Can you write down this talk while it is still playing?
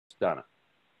Donna?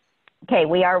 Okay,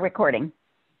 we are recording.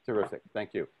 Terrific,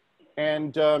 thank you.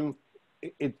 And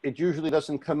it usually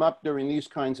doesn't come up during these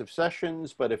kinds of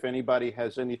sessions, but if anybody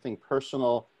has anything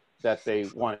personal that they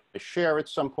want to share at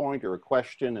some point, or a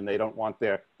question, and they don't want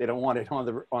it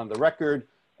on the record,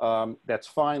 that's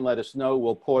fine. Let us know.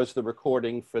 We'll pause the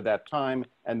recording for that time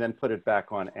and then put it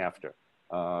back on after.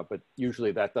 But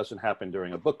usually that doesn't happen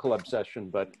during a book club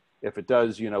session, but if it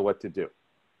does, you know what to do.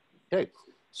 Okay,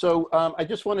 so I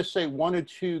just want to say one or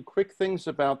two quick things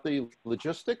about the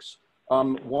logistics.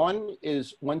 One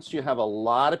is, once you have a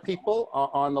lot of people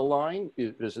on the line,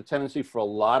 there's a tendency for a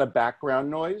lot of background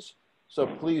noise. So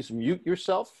please mute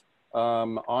yourself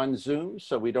on Zoom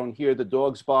so we don't hear the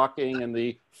dogs barking and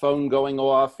the phone going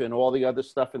off and all the other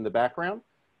stuff in the background.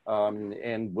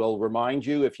 And we'll remind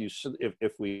you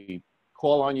if we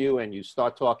call on you and you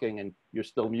start talking and you're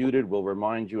still muted, we'll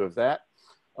remind you of that.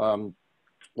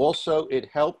 Also, it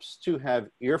helps to have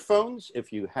earphones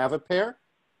if you have a pair.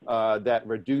 That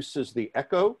reduces the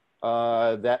echo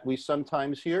that we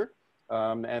sometimes hear,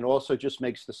 and also just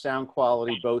makes the sound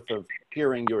quality both of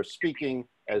hearing your speaking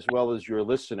as well as your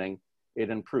listening. It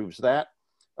improves that.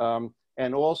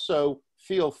 And also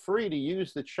feel free to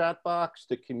use the chat box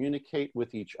to communicate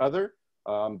with each other,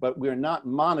 but we're not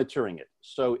monitoring it.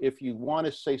 So if you want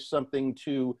to say something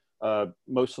to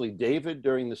mostly David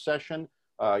during the session,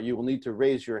 you will need to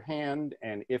raise your hand,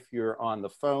 and if you're on the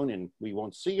phone and we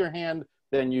won't see your hand,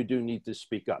 then you do need to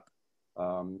speak up.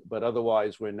 But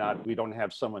otherwise, we don't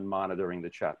have someone monitoring the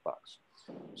chat box.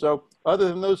 So other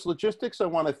than those logistics, I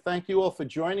want to thank you all for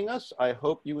joining us. I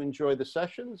hope you enjoy the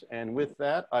sessions. And with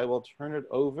that, I will turn it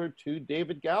over to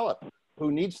David Gallup,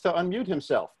 who needs to unmute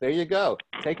himself. There you go.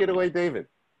 Take it away, David.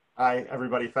 Hi,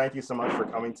 everybody. Thank you so much for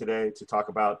coming today to talk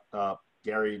about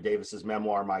Garry Davis's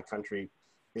memoir, My Country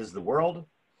is the World,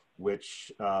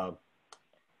 which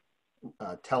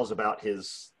tells about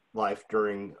his life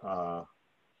during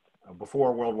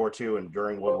before World War II and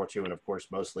during World War II, and of course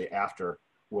mostly after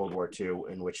World War II,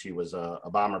 in which he was a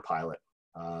bomber pilot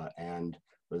and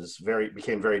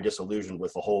became very disillusioned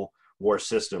with the whole war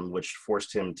system, which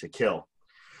forced him to kill.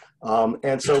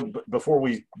 And so before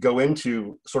we go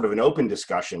into sort of an open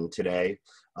discussion today,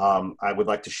 I would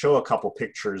like to show a couple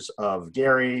pictures of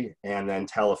Garry and then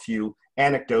tell a few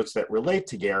anecdotes that relate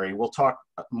to Garry. We'll talk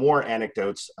more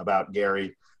anecdotes about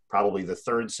Garry, probably the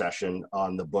third session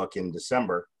on the book in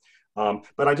December.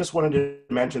 But I just wanted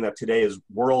to mention that today is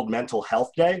World Mental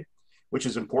Health Day, which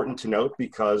is important to note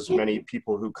because many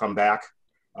people who come back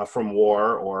from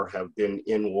war or have been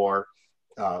in war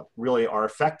really are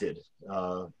affected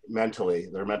mentally.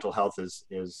 Their mental health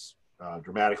is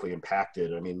dramatically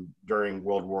impacted. I mean, during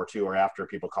World War II or after,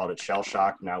 people called it shell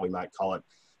shock. Now we might call it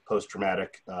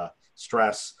post-traumatic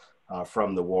stress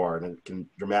from the war, and it can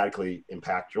dramatically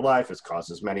impact your life. It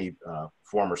causes many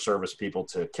former service people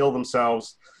to kill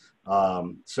themselves.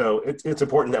 So it's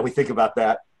important that we think about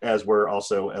that as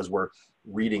we're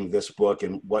reading this book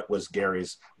and what was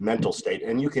Garry's mental state.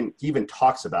 And he even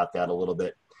talks about that a little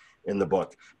bit in the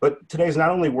book. But today is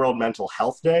not only World Mental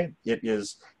Health Day, it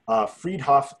is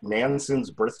Fridtjof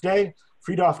Nansen's birthday.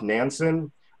 Fridtjof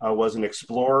Nansen was an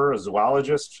explorer, a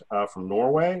zoologist from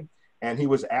Norway, and he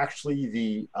was actually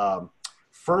the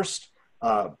first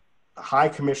High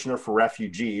Commissioner for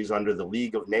Refugees under the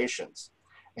League of Nations.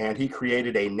 And he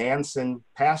created a Nansen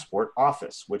passport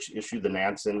office, which issued the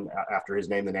Nansen, after his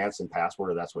name, the Nansen passport,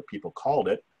 or that's what people called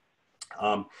it.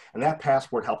 And that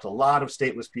passport helped a lot of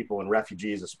stateless people and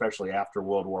refugees, especially after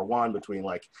World War I, between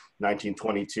like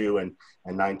 1922 and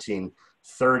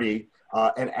 1930.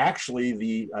 And actually,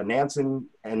 the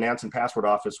Nansen Passport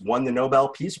Office won the Nobel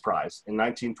Peace Prize in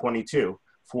 1922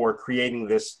 for creating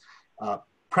this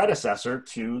predecessor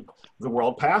to the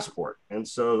World Passport. And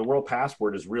so the World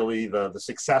Passport is really the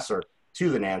successor to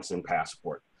the Nansen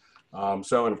Passport. And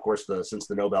of course, since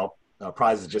the Nobel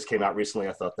prizes just came out recently,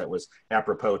 I thought that was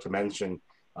apropos to mention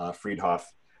Fridtjof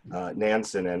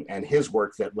Nansen and his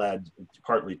work that led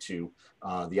partly to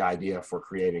the idea for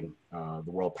creating the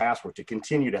World Passport to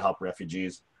continue to help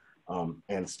refugees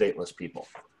and stateless people.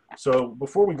 So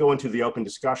before we go into the open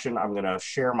discussion, I'm going to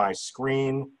share my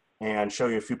screen and show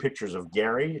you a few pictures of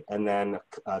Garry and then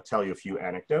tell you a few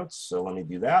anecdotes. So let me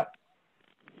do that.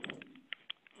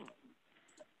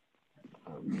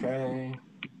 Okay.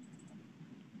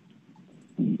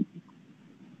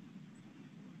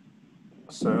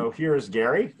 So here's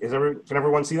Garry. Can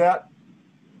everyone see that?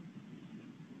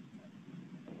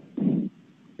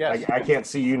 Yes. I can't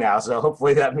see you now, so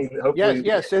hopefully that means.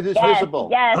 Yes, it is visible.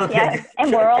 Yes, Okay, yes,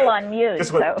 and we're all on mute.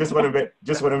 Just want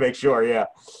to make sure, yeah.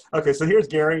 Okay, so here's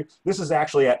Garry. This is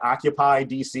actually at Occupy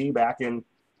DC back in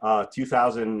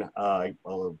 2000,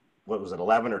 what was it,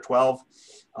 11 or 12?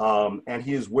 And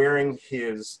he is wearing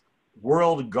his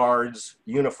World Guards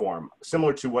uniform,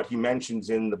 similar to what he mentions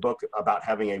in the book about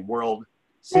having a world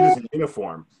citizen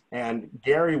uniform. And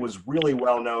Garry was really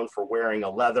well known for wearing a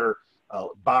leather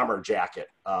bomber jacket,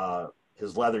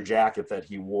 his leather jacket that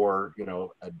he wore, you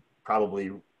know,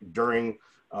 probably during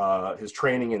his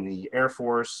training in the Air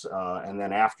Force and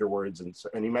then afterwards.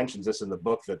 And he mentions this in the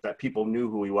book that people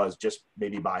knew who he was just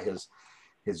maybe by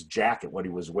his jacket, what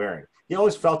he was wearing. He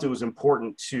always felt it was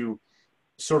important to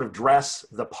sort of dress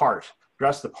the part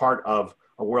of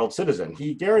a world citizen.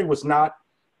 Garry was not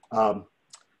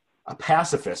a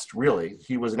pacifist, really.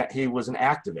 He was an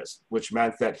activist, which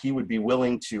meant that he would be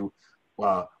willing to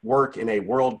work in a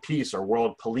world peace or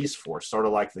world police force, sort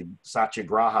of like the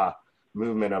Satyagraha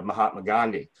movement of Mahatma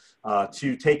Gandhi,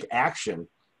 to take action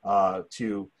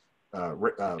to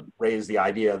raise the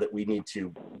idea that we need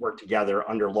to work together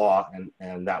under law,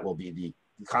 and that will be the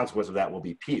consequence of that will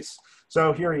be peace.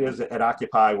 So here he is at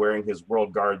Occupy wearing his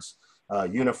World Guards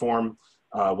uniform,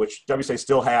 which WSA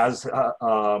still has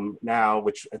now,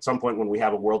 which at some point when we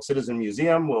have a World Citizen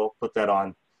Museum, we'll put that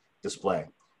on display.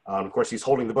 Of course, he's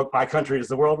holding the book, My Country is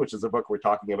the World, which is the book we're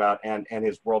talking about, and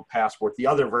his World Passport, the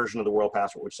other version of the World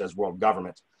Passport, which says World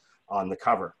Government on the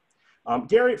cover.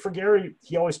 Garry,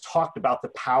 he always talked about the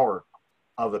power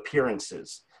of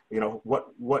appearances, you know,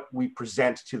 what we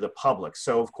present to the public.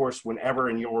 So of course, whenever,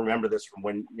 and you'll remember this from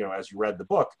when, you know, as you read the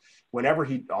book, whenever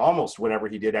he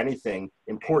did anything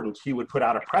important, he would put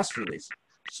out a press release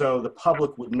so the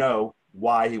public would know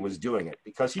why he was doing it,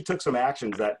 because he took some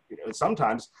actions that, you know,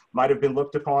 sometimes might have been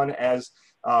looked upon as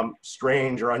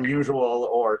strange or unusual,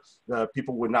 or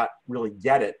people would not really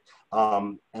get it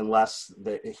unless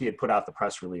he had put out the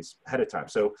press release ahead of time.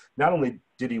 So not only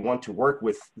did he want to work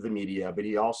with the media, but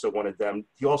he also wanted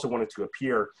to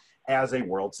appear as a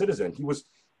world citizen. He was,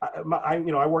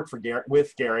 I worked for Garry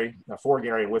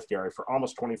and with Garry for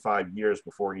almost 25 years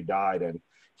before he died, and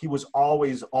he was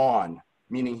always on,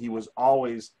 meaning he was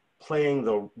always playing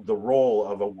the role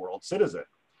of a world citizen.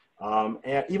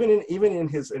 And even in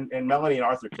his, and Melanie and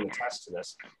Arthur can attest to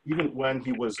this, even when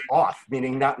he was off,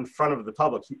 meaning not in front of the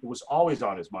public, it was always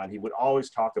on his mind. He would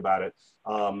always talk about it.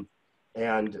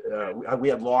 We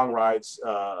had long rides.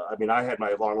 I had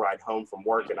my long ride home from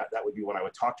work, and that would be when I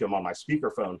would talk to him on my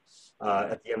speakerphone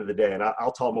at the end of the day. And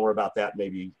I'll tell more about that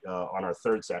maybe on our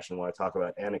third session when I talk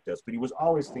about anecdotes. But he was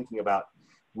always thinking about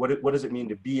what does it mean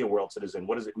to be a world citizen?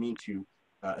 What does it mean to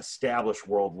establish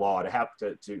world law, to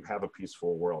have a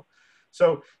peaceful world?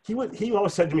 So he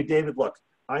always said to me, David, look,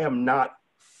 I am not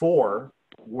for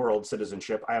world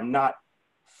citizenship. I am not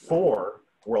for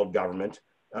world government.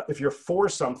 If you're for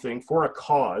something, for a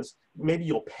cause, maybe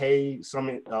you'll pay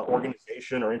some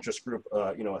organization or interest group,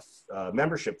 a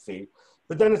membership fee,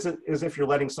 but then it's as if you're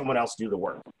letting someone else do the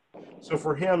work. So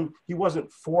for him, he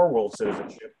wasn't for world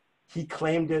citizenship. He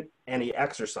claimed it and he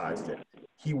exercised it.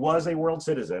 He was a world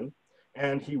citizen,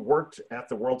 and he worked at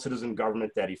the world citizen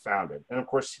government that he founded. And of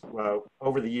course,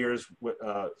 over the years,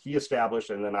 he established,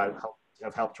 and then I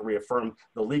have helped to reaffirm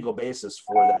the legal basis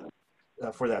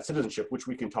for that citizenship, which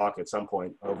we can talk at some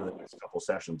point over the next couple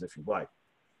sessions if you'd like.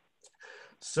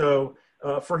 So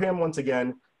for him, once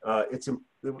again, it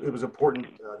was important,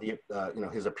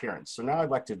 his appearance. So now I'd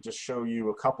like to just show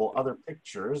you a couple other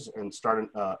pictures and start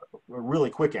a really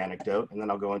quick anecdote, and then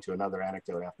I'll go into another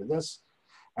anecdote after this.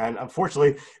 And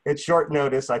unfortunately, at short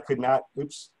notice, I could not,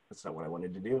 oops, that's not what I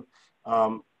wanted to do. I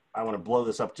want to blow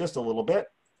this up just a little bit.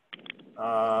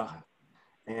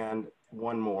 And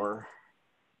one more.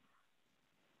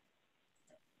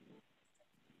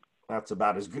 That's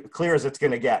about as clear as it's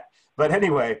going to get. But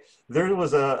anyway, there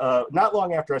was not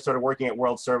long after I started working at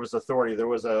World Service Authority, there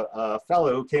was a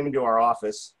fellow who came into our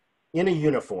office in a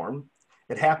uniform.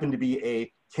 It happened to be a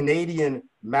Canadian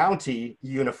Mountie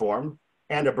uniform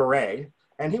and a beret.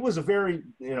 And he was a very,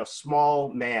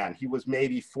 small man. He was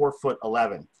maybe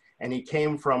 4'11", and he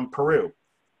came from Peru.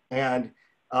 And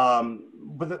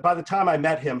but by the time I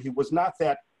met him, he was not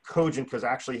that cogent, because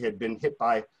actually he had been hit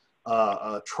by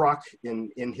a truck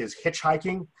in his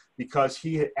hitchhiking, because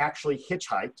he had actually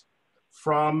hitchhiked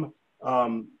from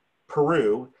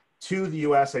Peru to the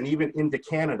US and even into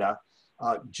Canada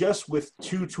just with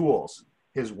two tools,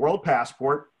 his world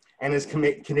passport and his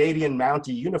Canadian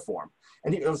Mountie uniform.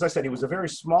 And as I said, he was a very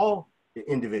small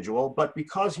individual, but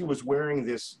because he was wearing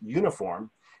this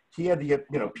uniform he had to get,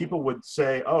 you know, people would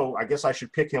say, oh, I guess I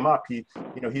should pick him up. He,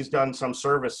 you know, he's done some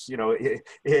service, you know,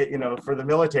 for the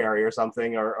military or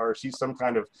something, or she's some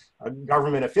kind of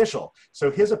government official. So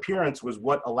his appearance was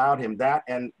what allowed him, that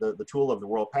and the tool of the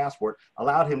world passport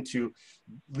allowed him to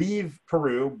leave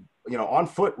Peru, you know, on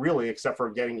foot really, except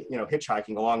for getting, you know,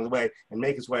 hitchhiking along the way, and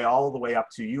make his way all the way up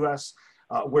to US,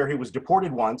 where he was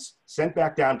deported once, sent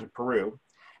back down to Peru,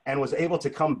 and was able to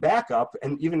come back up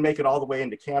and even make it all the way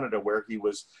into Canada, where he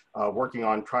was working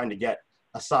on trying to get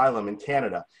asylum in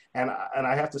Canada. And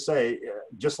I have to say,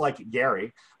 just like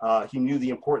Garry, he knew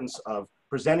the importance of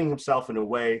presenting himself in a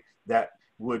way that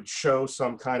would show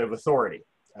some kind of authority.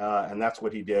 And that's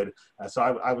what he did. So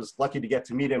I was lucky to get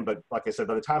to meet him, but like I said,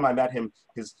 by the time I met him,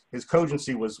 his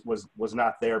cogency was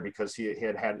not there, because he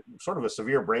had sort of a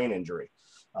severe brain injury.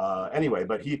 Anyway,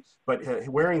 but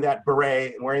wearing that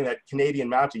beret and wearing that Canadian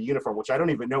Mountie uniform, which I don't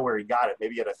even know where he got it,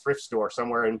 maybe at a thrift store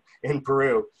somewhere in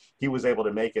Peru, he was able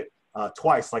to make it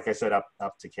twice, like I said, up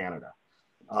to Canada.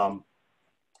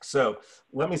 So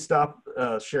let me stop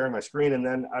sharing my screen, and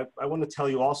then I want to tell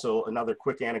you also another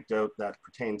quick anecdote that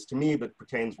pertains to me, but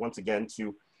pertains once again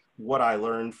to what I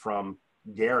learned from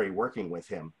Garry working with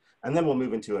him. And then we'll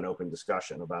move into an open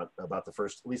discussion about at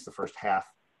least the first half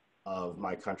of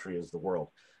My Country is the World.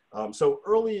 So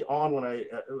early on, when I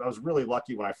was really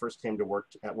lucky when I first came to work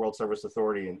at World Service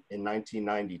Authority in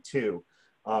 1992,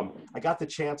 I got the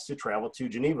chance to travel to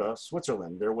Geneva,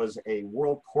 Switzerland. There was a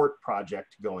World Court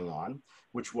project going on,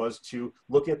 which was to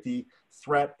look at the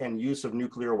threat and use of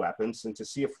nuclear weapons and to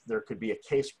see if there could be a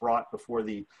case brought before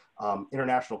the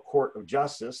International Court of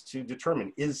Justice to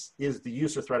determine is the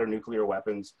use or threat of nuclear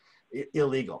weapons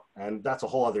illegal. And that's a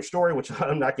whole other story, which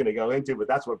I'm not going to go into, but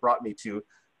that's what brought me to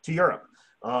Europe.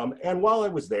 And while I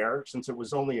was there, since it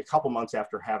was only a couple months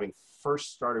after having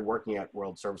first started working at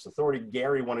World Service Authority,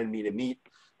 Garry wanted me to meet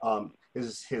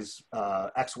his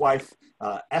ex-wife,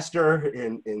 Esther,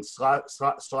 in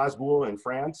Strasbourg in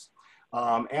France,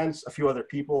 and a few other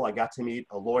people. I got to meet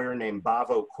a lawyer named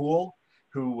Bavo Kool,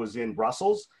 who was in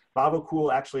Brussels. Bavo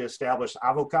Kool actually established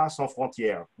Avocats Sans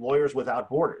Frontières, Lawyers Without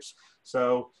Borders.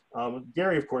 So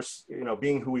Garry, of course, you know,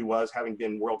 being who he was, having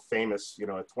been world famous, you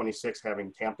know, at 26,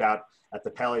 having camped out at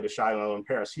the Palais de Chaillot in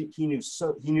Paris, he knew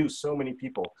so many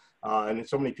people, and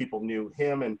so many people knew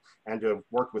him, and to have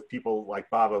worked with people like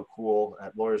Bavo Kool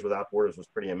at Lawyers Without Borders was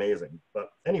pretty amazing. But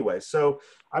anyway, so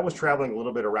I was traveling a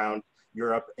little bit around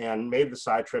Europe and made the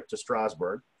side trip to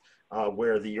Strasbourg,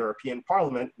 where the European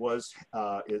Parliament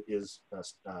is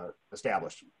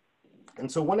established. And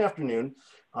so one afternoon,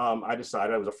 I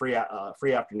decided, it was a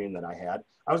free afternoon that I had,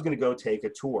 I was going to go take a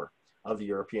tour of the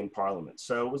European Parliament.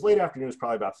 So it was late afternoon, it was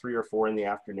probably about 3 or 4 in the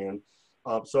afternoon.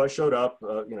 So I showed up,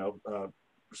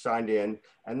 signed in,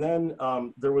 and then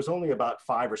there was only about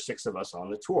 5 or 6 of us on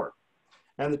the tour.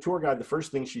 And the tour guide, the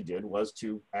first thing she did was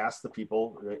to ask the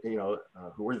people,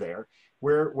 who were there,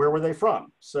 where were they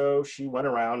from? So she went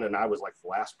around, and I was like the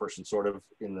last person sort of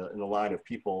in the line of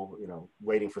people,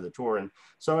 waiting for the tour. And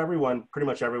so pretty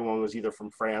much everyone was either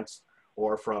from France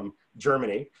or from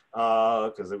Germany,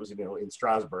 because it was, in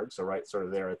Strasbourg. So right sort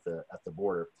of there at the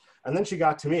border. And then she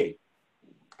got to me,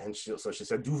 and so she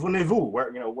said, "D'où venez-vous?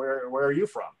 Where are you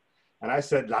from?" And I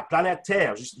said, "La planète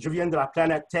Terre. Je viens de la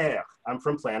planète Terre. I'm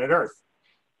from planet Earth."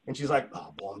 And she's like,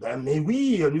 "Oh, bon, ben, mais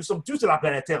oui, nous sommes tous de la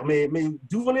planète Terre, mais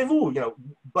d'où venez-vous?"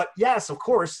 But yes, of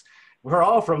course, we're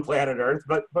all from planet Earth,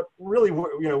 but really,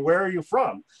 where are you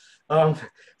from?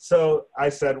 So I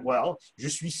said, "Well, je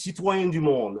suis citoyen du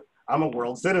monde. I'm a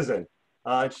world citizen."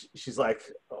 She's like,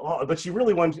 "Oh," but she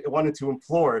really wanted to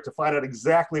implore to find out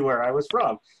exactly where I was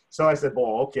from. So I said,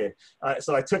 "Bon, okay."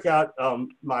 So I took out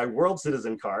my world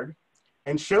citizen card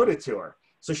and showed it to her.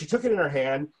 So she took it in her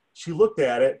hand. She looked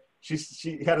at it.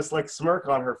 She had a smirk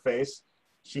on her face.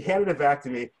 She handed it back to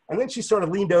me, and then she sort of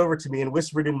leaned over to me and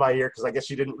whispered in my ear, because I guess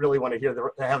she didn't really want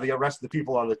to have the rest of the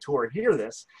people on the tour hear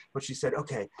this. But she said,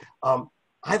 "Okay,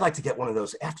 I'd like to get one of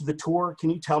those after the tour.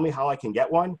 Can you tell me how I can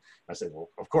get one?" I said, "Well,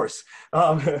 of course."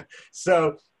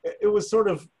 So it was sort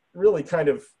of really kind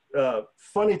of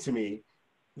funny to me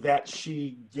that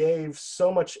she gave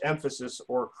so much emphasis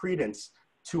or credence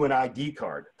to an ID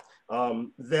card.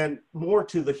 Than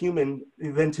to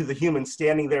the human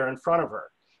standing there in front of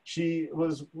her. She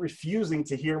was refusing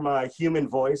to hear my human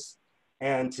voice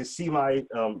and to see my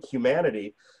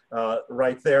humanity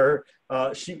right there.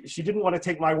 She didn't want to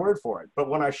take my word for it. But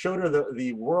when I showed her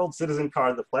the world citizen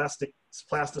card, the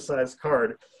plasticized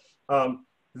card,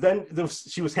 then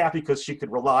she was happy because she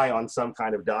could rely on some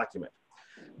kind of document.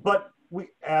 But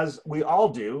as we all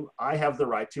do, I have the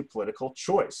right to political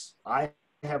choice. I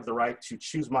have the right to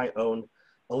choose my own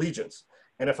allegiance.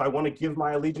 And if I want to give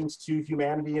my allegiance to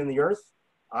humanity and the earth,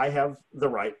 I have the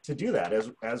right to do that,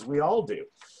 as we all do.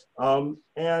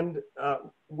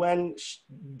 When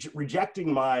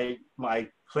rejecting my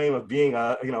claim of being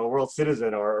a world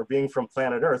citizen or being from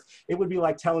planet Earth, it would be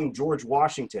like telling George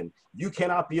Washington, you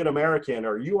cannot be an American,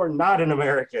 or you are not an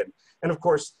American. And of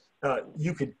course,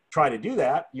 you could try to do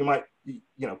that. You might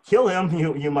kill him.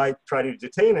 You might try to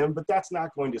detain him, but that's not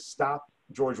going to stop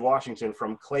George Washington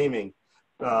from claiming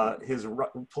his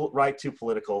right to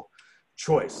political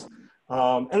choice.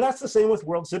 And that's the same with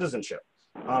world citizenship.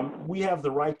 We have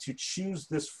the right to choose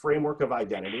this framework of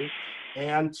identity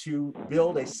and to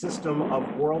build a system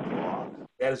of world law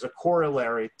that is a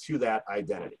corollary to that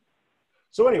identity.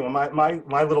 So anyway,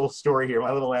 my little story here,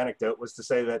 my little anecdote was to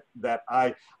say that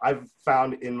I've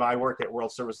found in my work at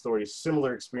World Service Authority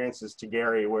similar experiences to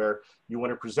Garry, where you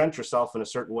want to present yourself in a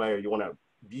certain way, or you want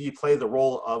to play the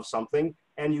role of something,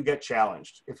 and you get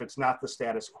challenged if it's not the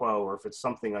status quo or if it's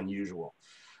something unusual.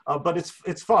 But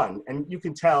it's fun, and you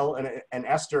can tell. And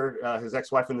Esther, his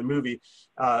ex-wife in the movie,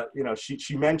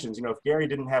 she mentions, if Garry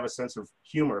didn't have a sense of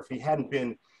humor, if he hadn't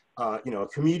been, a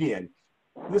comedian,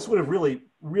 this would have really,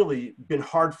 really been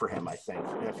hard for him, I think,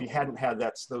 if he hadn't had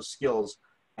those skills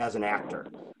as an actor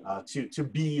to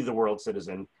be the world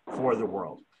citizen for the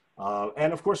world.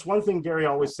 And of course, one thing Garry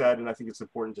always said, and I think it's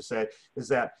important to say, is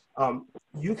that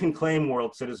you can claim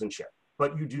world citizenship,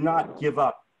 but you do not give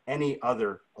up any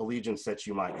other allegiance that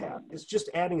you might have. It's just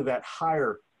adding that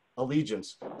higher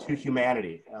allegiance to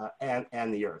humanity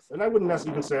and the earth. And I wouldn't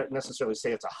necessarily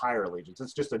say it's a higher allegiance.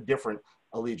 It's just a different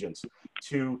allegiance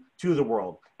to the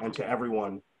world and to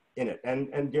everyone in it.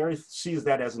 And Garry sees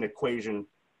that as an equation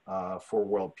for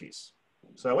world peace.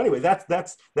 So anyway,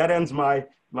 that ends my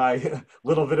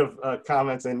little bit of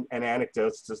comments and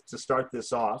anecdotes to start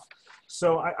this off.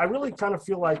 So I really kind of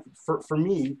feel like for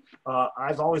me,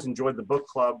 I've always enjoyed the book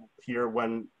club here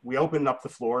when we open up the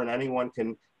floor and anyone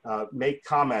can make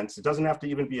comments. It doesn't have to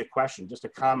even be a question, just a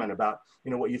comment about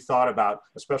what you thought about,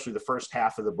 especially the first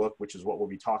half of the book, which is what we'll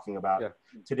be talking about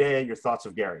today. Your thoughts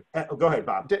of Garry. Go ahead,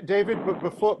 Bob. David, but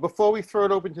before we throw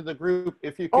it open to the group,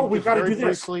 if you could we've got to do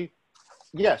this. Briefly,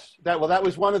 yes, that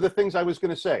was one of the things I was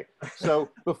going to say. So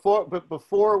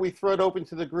before we throw it open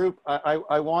to the group,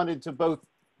 I wanted to both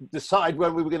decide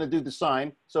when we were going to do the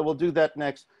sign. So we'll do that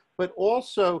next. But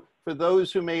also for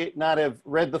those who may not have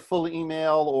read the full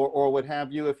email or what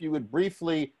have you, if you would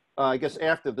briefly, I guess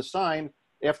after the sign,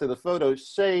 after the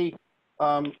photos, say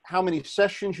how many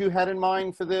sessions you had in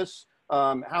mind for this,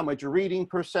 how much reading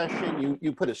per session,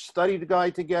 you put a study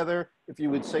guide together, if you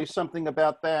would say something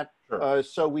about that. Sure.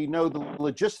 So we know the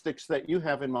logistics that you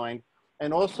have in mind.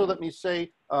 And also let me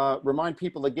say, remind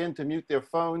people again to mute their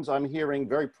phones. I'm hearing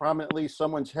very prominently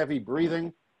someone's heavy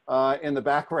breathing in the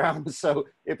background. So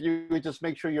if you would just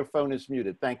make sure your phone is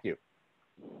muted. Thank you.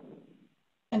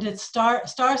 And it's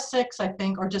 *6, I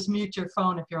think, or just mute your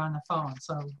phone if you're on the phone.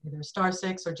 So either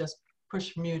 *6 or just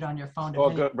push mute on your phone.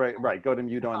 Or right, go to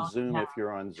mute on Zoom if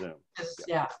you're on Zoom.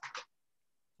 Yeah.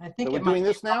 I think so we're doing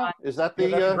this now? Is that the...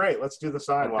 that'd be great. Let's do the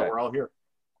sign while we're all here.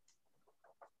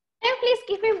 Can you please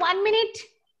give me 1 minute?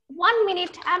 1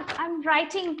 minute. I'm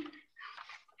writing.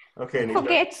 Okay,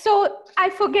 Nisha. I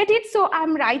forget it, so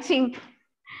I'm writing.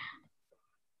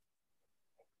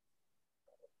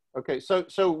 Okay, so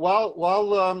while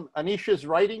Anisha's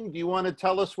writing, do you want to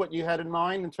tell us what you had in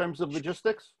mind in terms of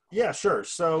logistics? Yeah, sure.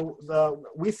 So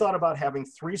we thought about having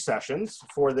 3 sessions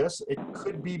for this. It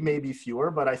could be maybe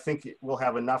fewer, but I think we'll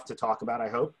have enough to talk about, I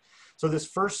hope. So this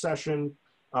first session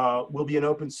will be an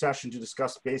open session to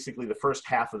discuss basically the first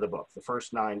half of the book, the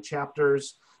first 9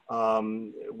 chapters,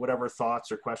 whatever thoughts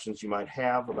or questions you might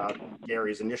have about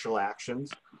Garry's initial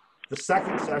actions. The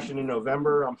second session in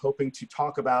November, I'm hoping to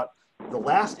talk about the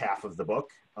last half of the book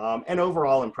and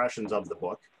overall impressions of the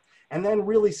book, and then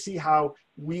really see how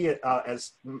we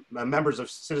as members of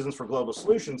Citizens for Global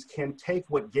Solutions can take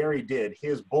what Garry did,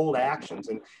 his bold actions,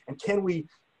 and can we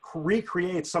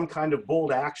recreate some kind of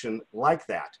bold action like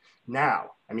that now?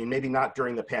 I mean, maybe not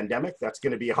during the pandemic, that's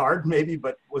going to be hard maybe,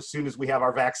 but as soon as we have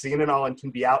our vaccine and all and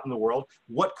can be out in the world,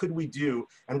 what could we do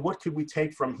and what could we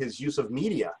take from his use of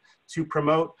media to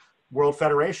promote world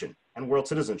federation and world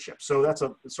citizenship? So that's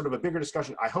a sort of a bigger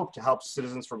discussion, I hope, to help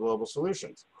Citizens for Global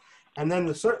Solutions. And then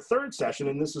the third session,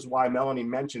 and this is why Melanie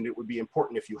mentioned it would be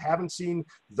important if you haven't seen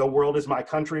The World is My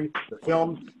Country, the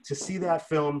film, to see that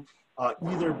film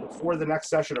either before the next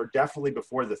session or definitely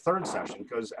before the third session,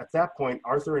 because at that point,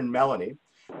 Arthur and Melanie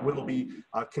will be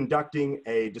conducting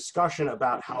a discussion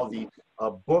about how the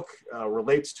book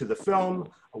relates to the film,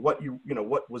 what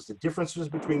was the differences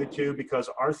between the two, because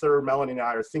Arthur, Melanie, and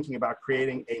I are thinking about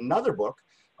creating another book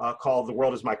called The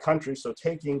World Is My Country. So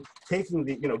taking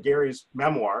the, Garry's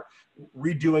memoir,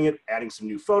 redoing it, adding some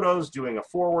new photos, doing a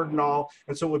foreword and all.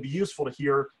 And so it would be useful to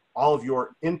hear all of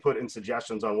your input and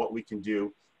suggestions on what we can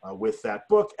do with that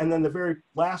book. And then the very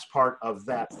last part of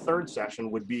that third session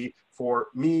would be for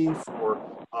me, for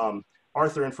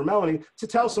Arthur, and for Melanie to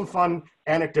tell some fun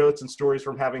anecdotes and stories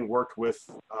from having worked with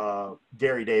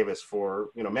Garry Davis for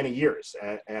many years,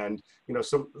 and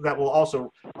so that will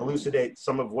also elucidate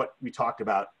some of what we talked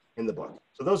about in the book.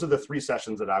 So those are the three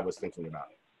sessions that I was thinking about.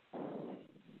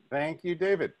 Thank you,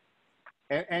 David.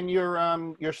 And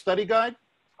your study guide?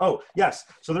 Oh, yes.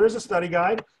 So there is a study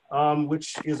guide,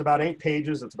 which is about 8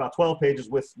 pages. It's about 12 pages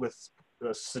with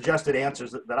suggested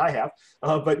answers that I have.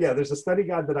 But yeah, there's a study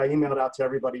guide that I emailed out to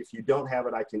everybody. If you don't have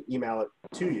it, I can email it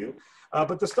to you.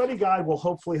 But the study guide will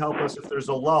hopefully help us if there's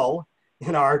a lull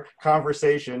in our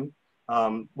conversation,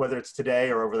 whether it's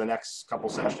today or over the next couple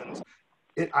sessions.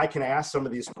 I can ask some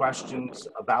of these questions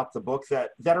about the book that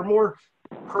are more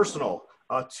personal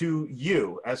to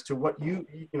you, as to what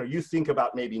you think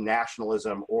about maybe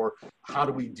nationalism, or how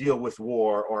do we deal with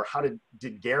war, or how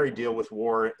did Garry deal with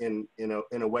war in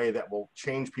a way that will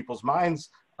change people's minds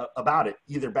about it,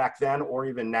 either back then or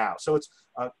even now. So it's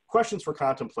questions for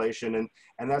contemplation,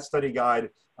 and that study guide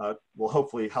will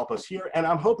hopefully help us here. And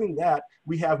I'm hoping that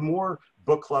we have more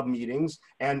book club meetings,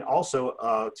 and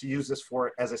also to use this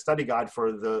as a study guide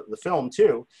for the film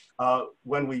too,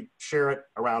 when we share it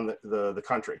around the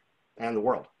country and the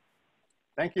world.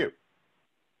 Thank you.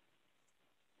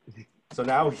 So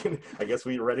now I guess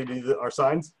we're ready to do our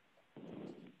signs.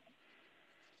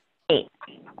 Great.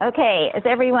 Okay, is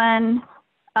everyone,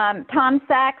 Tom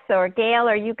Sachs or Gail,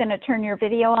 are you going to turn your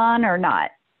video on or not?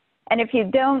 And if you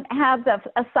don't have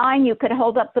a sign, you could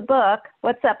hold up the book.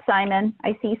 What's up, Simon?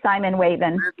 I see Simon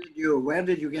waving. Where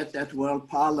did you get that World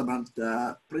Parliament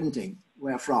printing?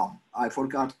 Where from? I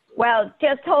forgot. Well,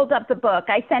 just hold up the book.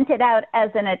 I sent it out as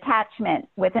an attachment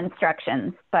with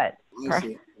instructions, but. I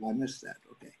see. I missed that.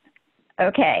 Okay.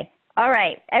 Okay. All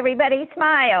right. Everybody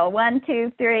smile. 1,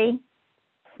 2, 3.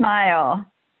 Smile.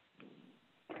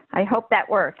 I hope that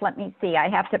worked. Let me see. I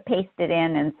have to paste it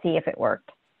in and see if it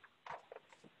worked.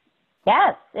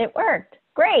 Yes, it worked.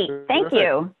 Great. Thank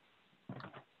you.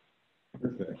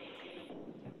 Perfect.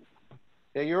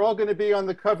 Yeah, you're all going to be on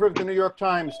the cover of the New York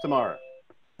Times tomorrow.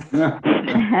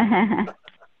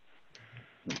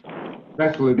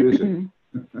 Special edition.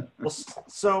 Well,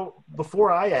 so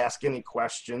before I ask any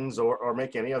questions or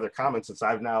make any other comments, since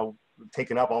I've now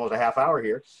taken up almost a half hour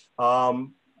here, I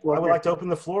would like to open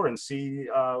the floor and see,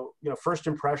 first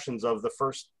impressions of the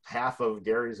first half of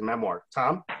Garry's memoir.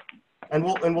 Tom, and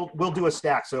we'll do a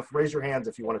stack. So raise your hands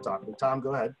if you want to talk. Tom,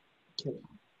 go ahead.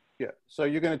 Yeah. So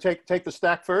you're going to take the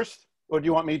stack first, or do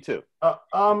you want me to?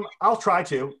 I'll try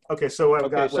to. Okay. So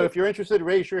so if you're interested,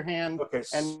 raise your hand. Okay.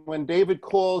 And when David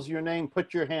calls your name,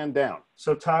 put your hand down.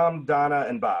 So Tom, Donna,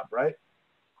 and Bob, right?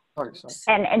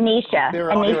 And Anisha.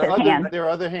 There are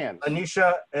other hands.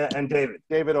 Anisha and David.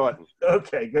 David Orton.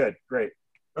 Okay, good, great.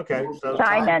 Okay. So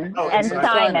Simon and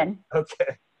Simon.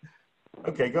 Okay.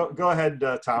 Okay, go ahead,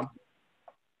 Tom.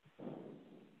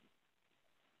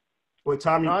 Well,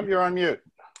 Tom, you're on mute.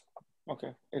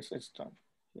 Okay, it's done.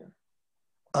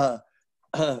 Yeah.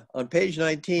 On page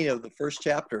 19 of the first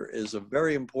chapter is a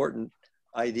very important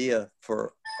idea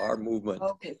for our movement.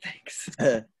 Okay, thanks.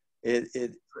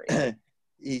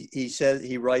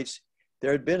 He writes,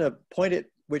 there had been a point at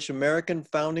which American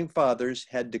founding fathers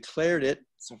had declared it,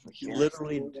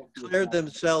 literally declared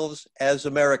themselves as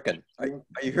American. Are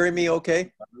you hearing me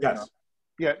okay? Yes.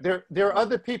 Yeah, there are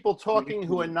other people talking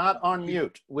who are not on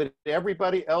mute. Would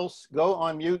everybody else go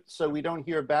on mute so we don't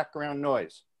hear background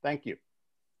noise? Thank you.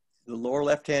 The lower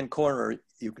left-hand corner,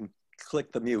 you can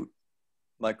click the mute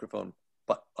microphone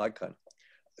icon.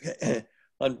 Okay.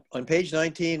 On page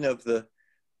 19 of the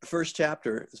first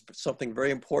chapter is something very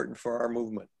important for our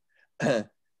movement.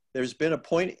 There's been a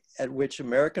point at which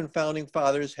American founding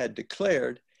fathers had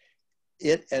declared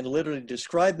it and literally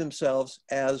described themselves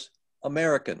as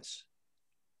Americans.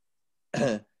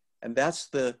 And that's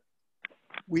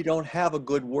we don't have a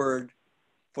good word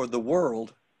for the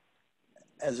world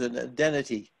as an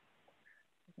identity.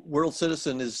 World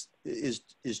citizen is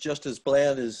just as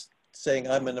bland as saying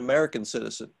I'm an American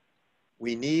citizen.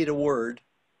 We need a word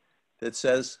that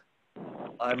says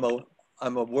I'm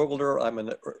a worlder, I'm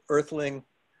an earthling.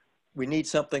 We need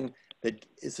something that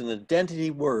is an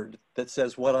identity word that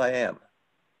says what I am.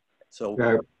 So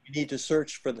we need to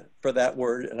search for that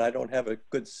word, and I don't have a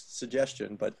good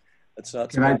suggestion, but it's not.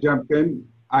 Can I jump in?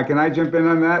 Can I jump in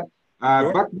on that?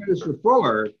 Sure. Buckminster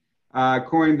Fuller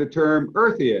coined the term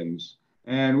Earthians,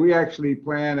 and we actually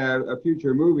plan a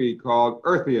future movie called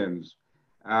Earthians.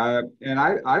 And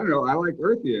I don't know, I like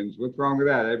Earthians. What's wrong with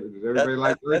that? Does everybody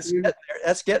like Earthians?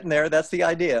 That's getting there. That's the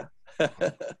idea.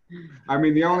 I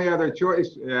mean, the only other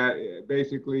choice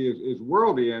basically is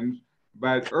Worldians,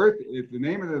 but Earth, the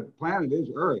name of the planet is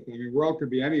Earth. I mean, world could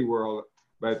be any world,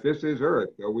 but this is Earth,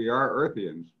 so we are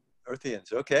Earthians.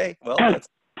 Earthians, okay. Well,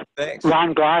 thanks.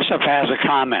 Ron Glossop has a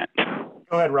comment.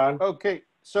 Go ahead, Ron. Okay,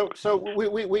 so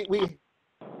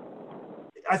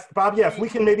Bob, yeah, if we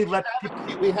can maybe let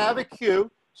people... we have a queue.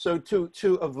 So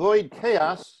to avoid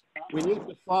chaos, we need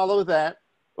to follow that,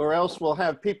 or else we'll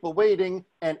have people waiting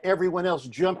and everyone else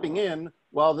jumping in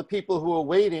while the people who are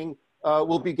waiting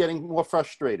will be getting more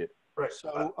frustrated. Right.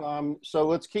 So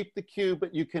let's keep the queue,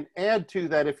 but you can add to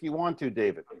that if you want to,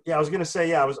 David. Yeah, I was going to say,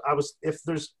 yeah, I was, if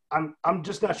there's, I'm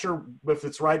just not sure if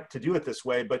it's right to do it this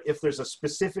way, but if there's a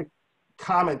specific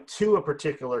comment to a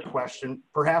particular question,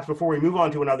 perhaps before we move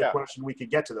on to another question, we could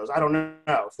get to those. I don't know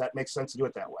if that makes sense to do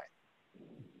it that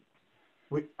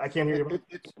way. I can't hear you.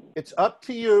 It's up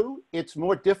to you. It's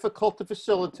more difficult to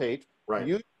facilitate. Right.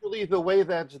 Usually the way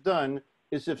that's done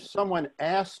is if someone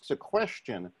asks a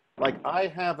question, like I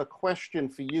have a question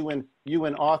for you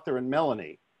and Arthur and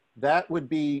Melanie, that would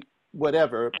be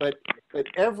whatever, but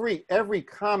every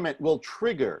comment will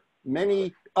trigger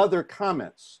many other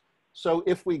comments. So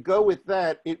if we go with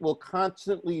that, it will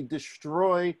constantly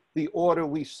destroy the order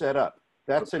we set up.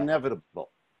 That's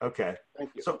inevitable. Okay.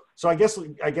 Thank you. So I guess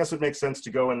it makes sense to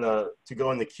go in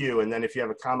the queue, and then if you have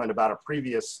a comment about a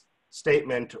previous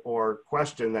statement or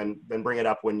question, then bring it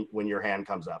up when your hand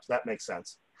comes up. So that makes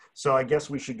sense. So I guess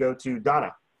we should go to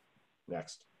Donna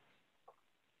next.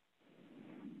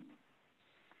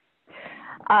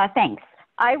 Thanks.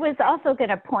 I was also going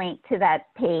to point to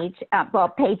that page,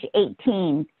 page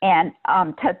 18, and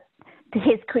to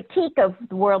his critique of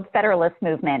the World Federalist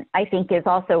Movement, I think is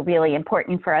also really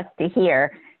important for us to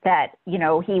hear that, you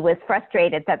know, he was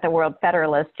frustrated that the World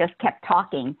Federalists just kept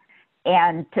talking.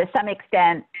 And to some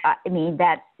extent, I mean,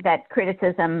 that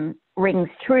criticism rings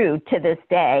true to this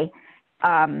day.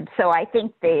 So I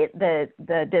think the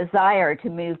desire to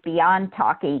move beyond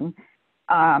talking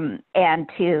and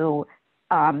to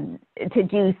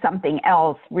do something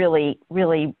else really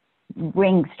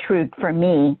rings true for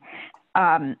me.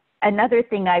 Another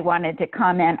thing I wanted to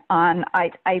comment on,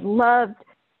 I loved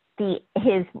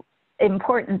his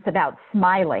importance about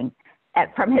smiling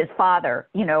from his father,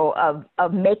 you know,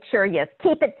 of make sure you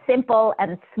keep it simple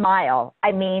and smile.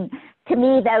 I mean, to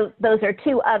me, those are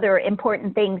two other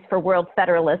important things for World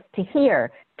Federalists to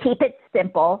hear. Keep it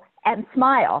simple and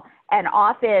smile. And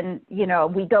often, you know,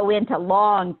 we go into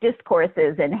long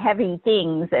discourses and heavy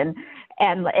things, and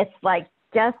it's like,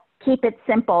 just keep it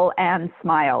simple and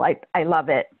smile. I love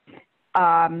it.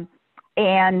 I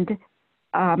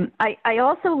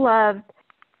also loved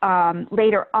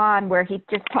later on where he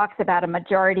just talks about a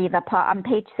majority of on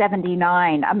page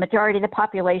 79, a majority of the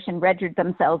population registered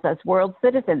themselves as world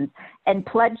citizens and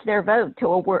pledged their vote to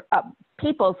a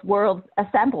People's World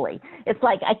Assembly. It's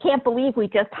like, I can't believe we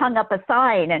just hung up a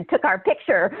sign and took our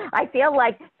picture. I feel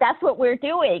like that's what we're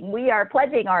doing. We are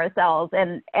pledging ourselves,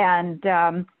 and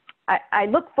I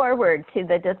look forward to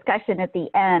the discussion at the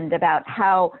end about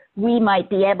how we might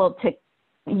be able to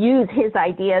use his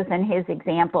ideas and his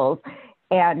examples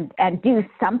and do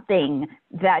something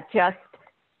that just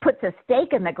puts a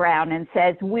stake in the ground and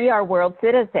says, we are world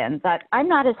citizens. I'm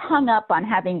not as hung up on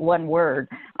having one word.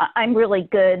 I'm really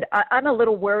good. I'm a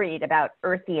little worried about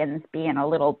Earthians being a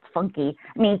little funky.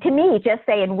 I mean, to me, just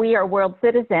saying we are world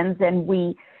citizens and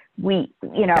we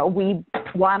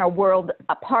want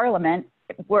a parliament,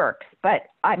 works, but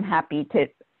I'm happy to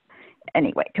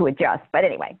adjust. But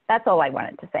anyway, that's all I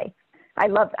wanted to say. I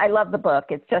love the book.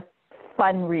 It's just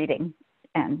fun reading,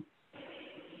 and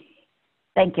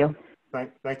thank you.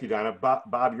 Thank you, Donna.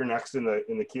 Bob, you're next in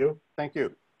the queue. Thank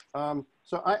you.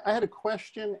 So I had a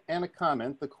question and a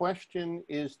comment. The question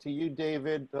is to you,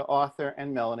 David, the author,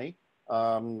 and Melanie,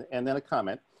 and then a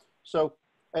comment. So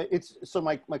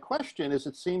my question is,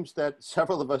 it seems that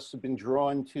several of us have been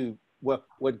drawn to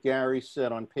what Garry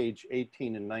said on page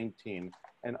 18 and 19,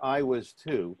 and I was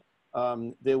too.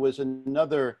 There was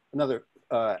another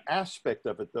aspect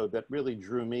of it, though, that really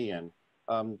drew me in.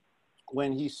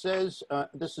 When he says,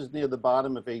 this is near the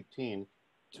bottom of 18,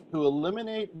 to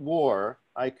eliminate war,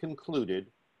 I concluded,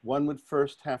 one would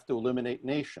first have to eliminate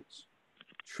nations.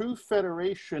 True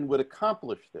federation would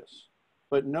accomplish this,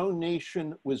 but no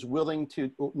nation was willing to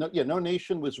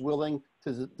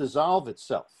dissolve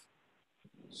itself.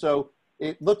 So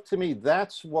it looked to me,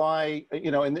 that's why,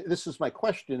 and this is my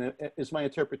question, is my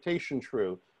interpretation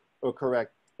true or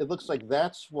correct? it looks like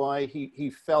that's why he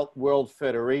felt World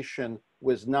Federation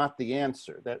was not the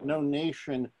answer, that no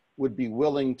nation would be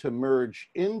willing to merge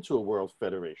into a World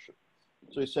Federation.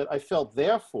 So he said, I felt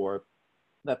therefore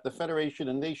that the Federation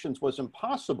of Nations was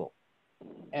impossible,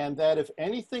 and that if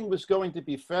anything was going to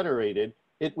be federated,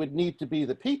 it would need to be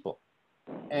the people,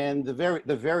 and the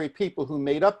very people who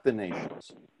made up the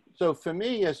nations. So for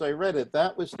me, as I read it,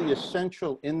 that was the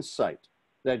essential insight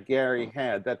that Garry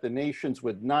had, that the nations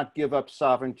would not give up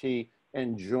sovereignty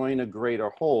and join a greater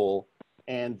whole,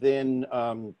 and then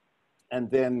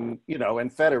you know,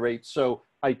 and federate. So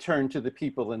I turned to the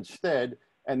people instead.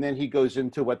 And then he goes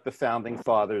into what the founding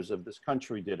fathers of this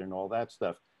country did and all that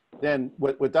stuff. Then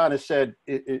what Donna said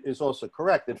is also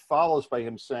correct. It follows by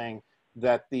him saying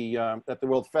that the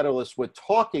World Federalists were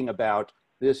talking about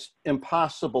this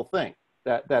impossible thing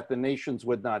that the nations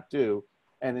would not do.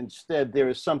 And instead, there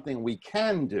is something we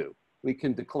can do. We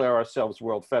can declare ourselves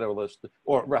World Federalists,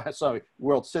 or sorry,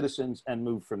 World Citizens, and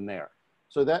move from there.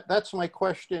 So that's my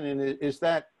question. And is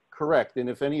that correct? And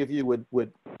if any of you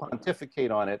would pontificate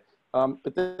on it.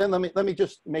 But then let me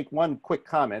just make one quick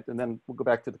comment, and then we'll go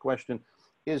back to the question,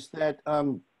 is that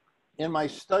in my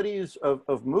studies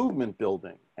of movement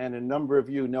building, and a number of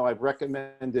you know I've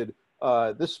recommended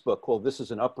this book called This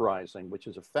is an Uprising, which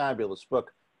is a fabulous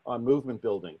book on movement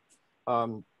building.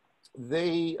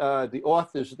 The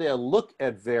authors there look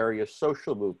at various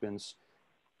social movements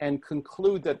and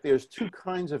conclude that there's two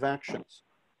kinds of actions.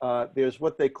 There's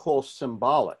what they call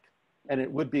symbolic, and it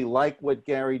would be like what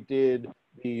Garry did,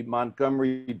 the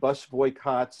Montgomery bus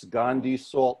boycotts, Gandhi's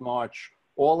Salt March,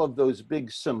 all of those big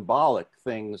symbolic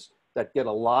things that get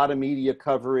a lot of media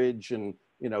coverage and,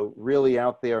 you know, really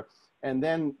out there. And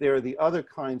then there are the other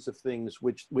kinds of things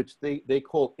which they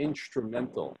call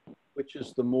instrumental, which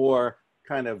is the more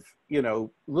kind of, you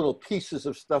know, little pieces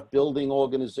of stuff, building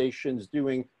organizations,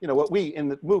 doing, you know, what we in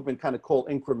the movement kind of call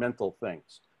incremental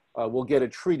things. We'll get a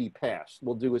treaty passed,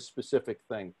 we'll do a specific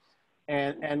thing.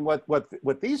 And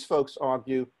what these folks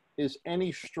argue is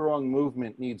any strong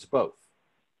movement needs both.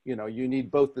 You know, you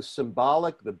need both the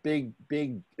symbolic, the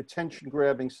big attention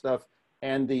grabbing stuff,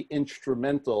 and the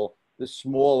instrumental, the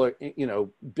smaller, you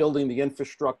know, building the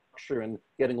infrastructure and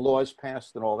getting laws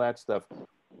passed and all that stuff.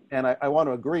 And I want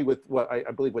to agree with what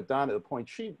I believe what Donna, the point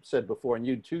she said before, and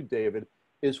you too, David,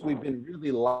 is we've been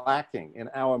really lacking in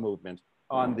our movement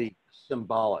on the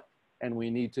symbolic, and we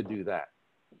need to do that.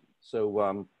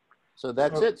 So, so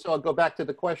that's it. So I'll go back to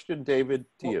the question, David,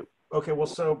 to you. Okay, well,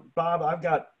 so Bob, I've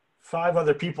got 5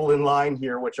 other people in line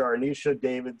here, which are Anisha,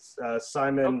 David,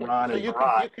 Simon, Ron, and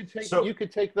Bharat. You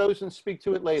could take those and speak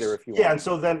to it later if you want. Yeah, and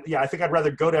so then, yeah, I think I'd rather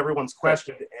go to everyone's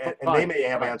question, and they may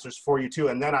have answers for you too.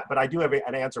 And then, but I do have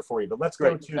an answer for you. But let's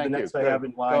go to the next I have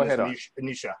in line is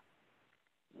Anisha.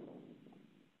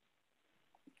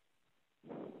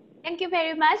 Thank you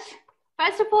very much.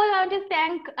 First of all, I want to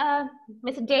thank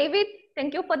Mr. David.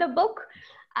 Thank you for the book.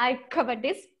 I covered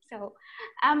this. So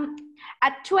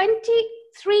at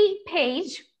 23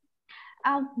 page,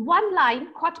 one line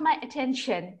caught my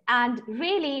attention, and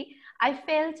really I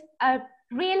felt a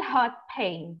real heart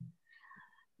pain.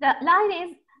 The line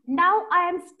is, now I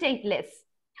am stateless.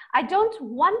 I don't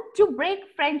want to break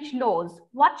French laws.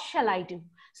 What shall I do?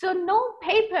 So no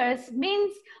papers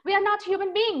means we are not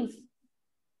human beings.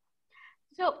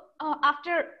 So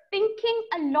after thinking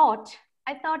a lot,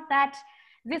 I thought that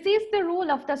this is the rule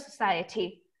of the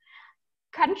society.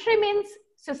 Country means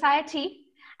society.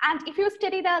 And if you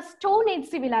study the Stone Age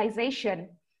civilization,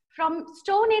 from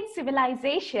Stone Age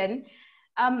civilization,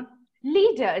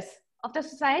 leaders of the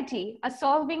society are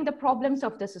solving the problems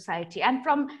of the society. And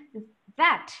from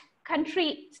that,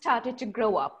 country started to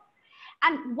grow up.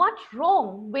 And what's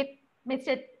wrong with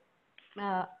Mr.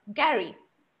 Garry?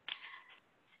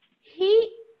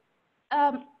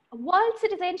 World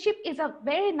citizenship is a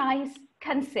very nice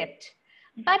concept,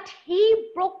 but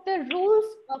he broke the rules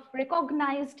of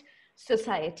recognized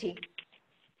society.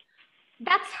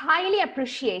 That's highly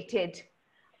appreciated.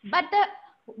 But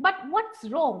what's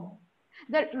wrong?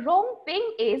 The wrong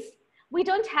thing is we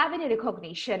don't have any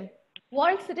recognition.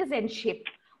 World citizenship,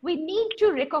 we need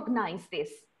to recognize this.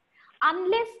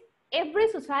 Unless every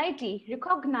society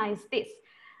recognizes this,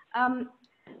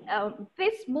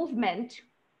 this movement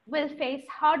will face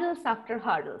hurdles after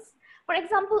hurdles. For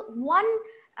example, one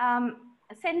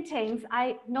sentence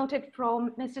I noted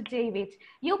from Mr. David,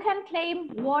 you can claim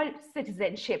world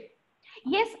citizenship.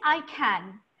 Yes, I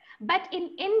can. But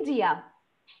in India,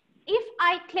 if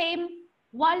I claim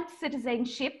world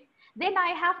citizenship, then I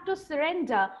have to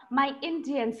surrender my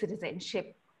Indian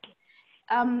citizenship.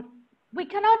 we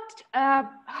cannot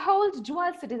hold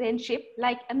dual citizenship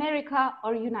like America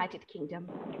or United Kingdom.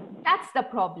 That's the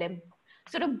problem.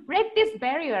 So to break this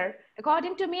barrier,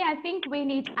 according to me, I think we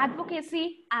need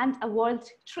advocacy and a world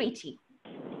treaty.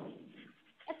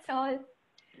 That's all.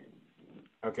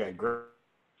 Okay, great.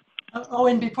 Oh,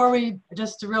 and before we,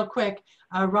 just real quick,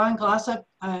 Ron Glossop,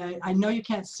 I know you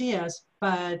can't see us,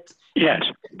 but Yes.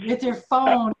 with your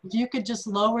phone, if you could just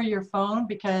lower your phone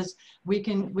because we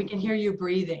can hear you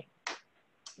breathing.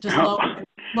 Just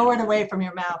lower it away from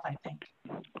your mouth, I think.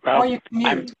 Well, or you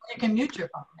can mute your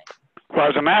phone. Well,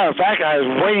 as a matter of fact, I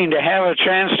was waiting to have a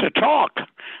chance to talk.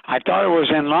 I thought it was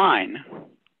in line.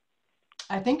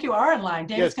 I think you are in line.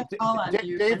 David's Yes, going to call on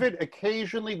you. David,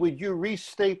 occasionally, would you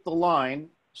restate the line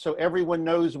so everyone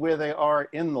knows where they are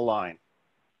in the line?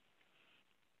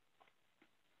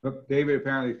 Look, David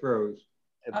apparently froze.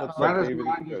 It looks Why like does David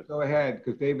Ron is just go ahead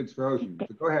because David's frozen. So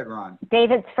go ahead, Ron.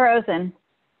 David's frozen.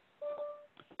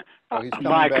 Oh, he's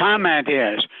coming My back. comment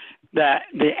is that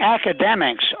the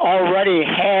academics already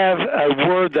have a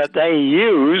word that they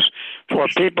use for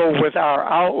people with our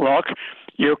outlook.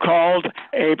 You're called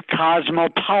a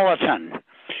cosmopolitan.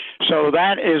 So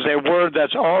that is a word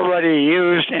that's already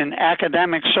used in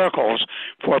academic circles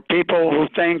for people who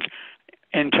think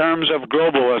in terms of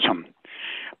globalism.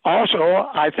 Also,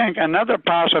 I think another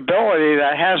possibility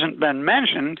that hasn't been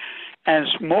mentioned, as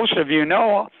most of you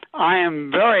know, I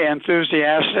am very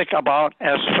enthusiastic about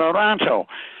Esperanto.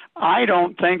 I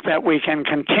don't think that we can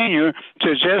continue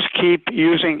to just keep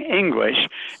using English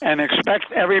and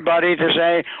expect everybody to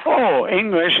say, oh,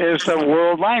 English is the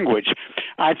world language.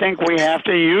 I think we have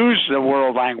to use the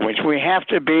world language. We have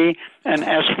to be an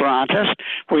Esperantist.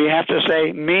 We have to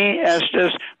say, mi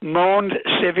estis monde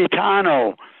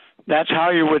civitano. That's how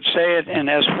you would say it in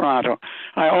Esperanto.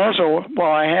 I also,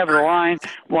 while I have the line,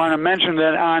 want to mention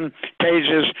that on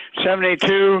pages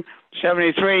 72,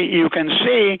 73, you can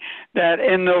see that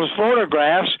in those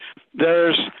photographs,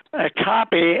 there's a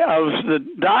copy of the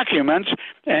documents,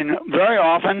 and very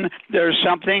often there's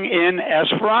something in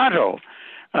Esperanto.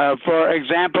 For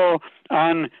example,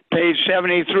 on page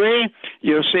 73,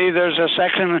 you'll see there's a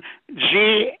section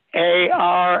G-A-R-A-V-A,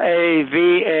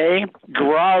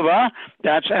 grava,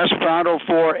 that's Esperanto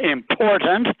for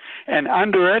important, and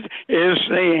under it is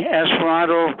the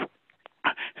Esperanto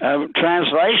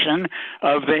translation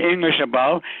of the English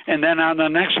above, and then on the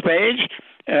next page,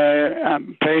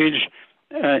 on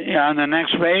the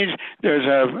next page, there's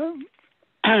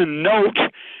a note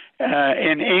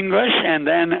in English, and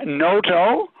then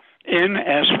noto in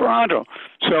Esperanto.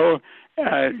 So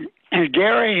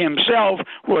Garry himself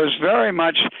was very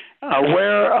much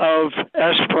aware of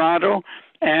Esperanto,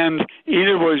 and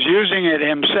either was using it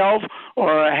himself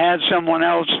or had someone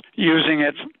else using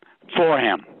it for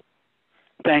him.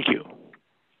 Thank you.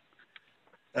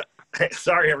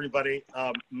 Sorry, everybody.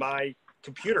 My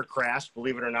computer crashed,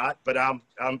 believe it or not, but I'm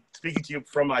speaking to you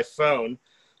from my phone.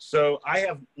 So I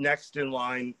have next in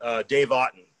line Dave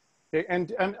Otten.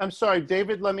 And I'm sorry,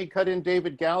 David, let me cut in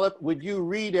David Gallup. Would you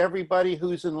read everybody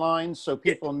who's in line so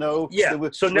people know? Yeah,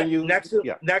 so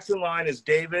next in line is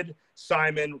David,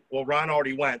 Simon, well, Ron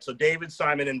already went. So David,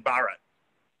 Simon, and Barrett.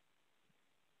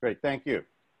 Great, thank you.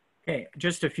 Okay,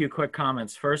 just a few quick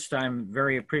comments. First, I'm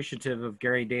very appreciative of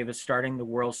Garry Davis starting the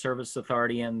World Service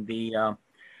Authority and the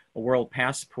World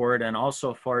Passport, and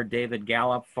also for David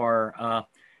Gallup for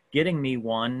getting me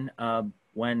one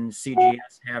when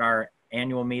CGS had our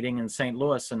annual meeting in St.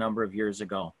 Louis a number of years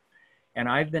ago. And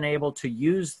I've been able to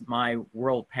use my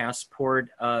World Passport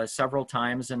several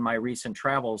times in my recent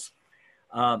travels.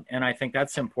 And I think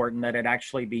that's important that it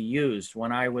actually be used.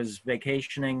 When I was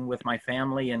vacationing with my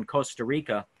family in Costa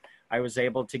Rica, I was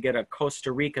able to get a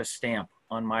Costa Rica stamp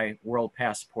on my World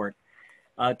Passport.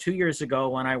 2 years ago,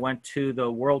 when I went to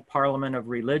the World Parliament of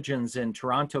Religions in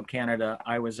Toronto, Canada,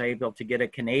 I was able to get a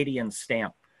Canadian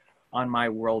stamp on my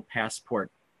World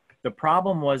Passport. The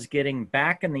problem was getting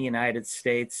back in the United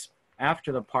States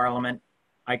after the Parliament.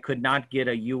 I could not get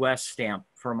a US stamp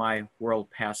for my World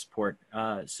Passport.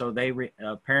 So they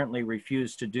apparently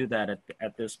refused to do that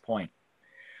at this point.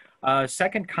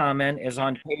 Second comment is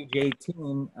on page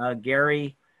 18.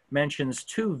 Garry mentions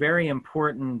two very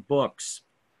important books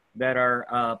that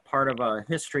are part of a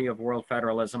history of world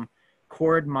federalism: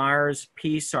 Cord Meyer's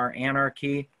Peace or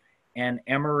Anarchy, and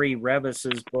Emery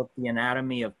Revis's book, The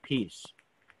Anatomy of Peace.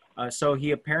 So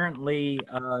he apparently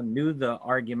knew the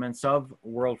arguments of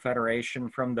World Federation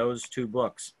from those two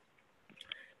books.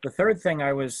 The third thing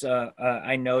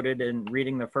I noted in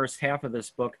reading the first half of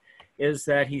this book is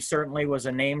that he certainly was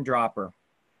a name dropper,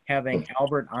 having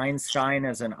Albert Einstein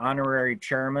as an honorary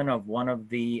chairman of one of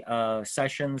the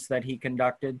sessions that he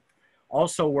conducted.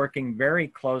 also working very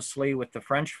closely with the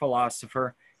French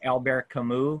philosopher Albert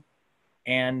Camus,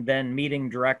 and then meeting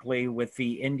directly with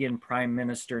the Indian Prime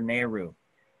Minister Nehru.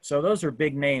 So those are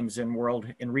big names in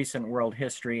recent world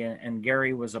history, and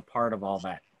Garry was a part of all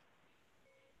that.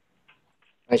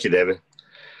 Thank you, David.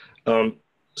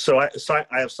 So I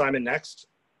have Simon next.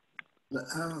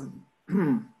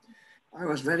 I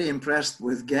was very impressed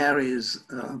with Garry's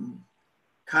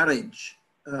courage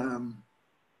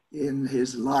in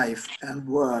his life and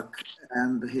work,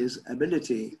 and his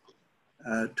ability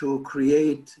to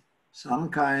create some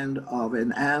kind of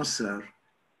an answer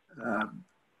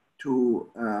to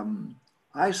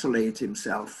isolate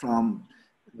himself from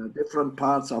different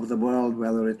parts of the world,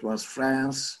 whether it was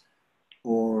France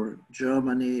or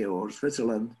Germany or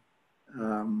Switzerland,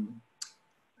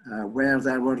 where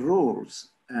there were rules.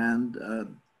 And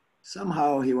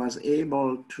somehow he was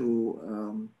able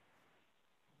to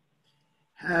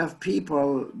have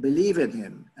people believe in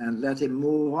him and let him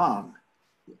move on.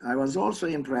 I was also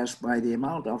impressed by the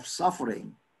amount of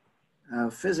suffering,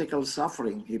 physical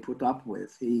suffering he put up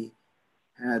with. He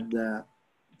had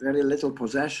very little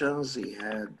possessions. He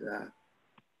had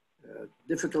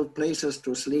difficult places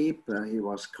to sleep. He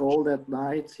was cold at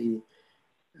night. He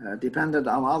depended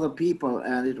on other people,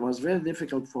 and it was very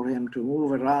difficult for him to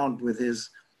move around with his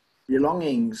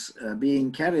belongings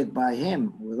being carried by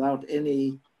him without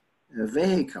any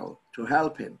vehicle to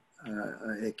help him,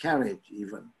 a carriage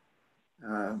even.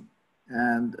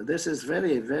 And this is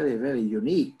very, very, very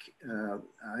unique.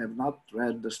 I have not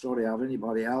read the story of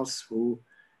anybody else who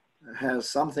has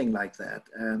something like that.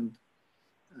 And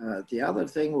the other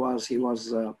thing was he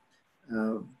was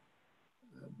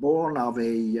born of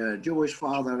a Jewish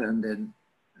father and an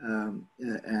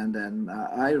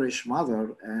Irish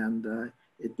mother, and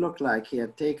it looked like he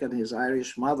had taken his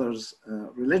Irish mother's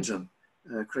religion,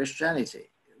 Christianity,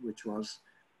 which was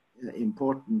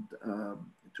important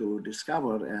to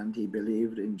discover, and he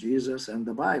believed in Jesus and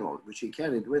the Bible, which he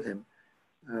carried with him,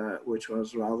 which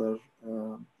was rather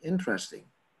interesting.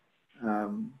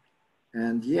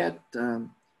 And yet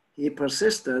he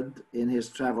persisted in his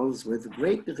travels with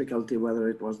great difficulty, whether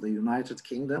it was the United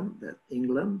Kingdom,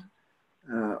 England,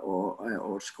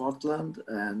 or Scotland,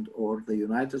 or the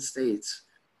United States.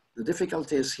 The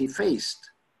difficulties he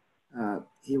faced,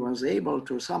 he was able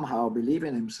to somehow believe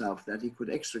in himself that he could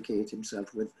extricate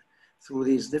himself through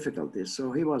these difficulties.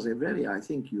 So he was a very, I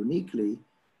think, uniquely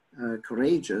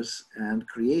courageous and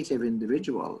creative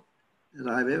individual that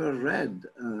I've ever read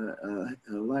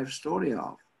a life story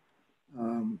of.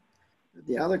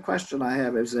 The other question I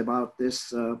have is about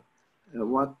this,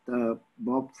 what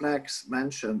Bob Flax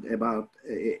mentioned about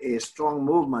a strong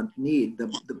movement need.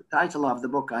 The title of the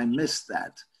book, I missed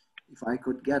that. If I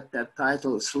could get that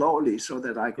title slowly so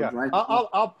that I could write.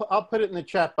 I'll put it in the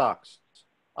chat box.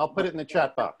 I'll put it in the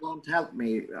chat box. It won't help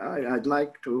me. I'd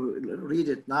like to read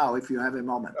it now if you have a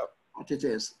moment. Sure. What it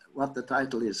is, what the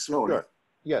title is slowly. Sure.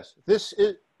 Yes, this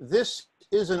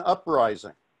is an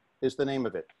uprising, is the name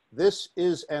of it. This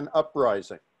is an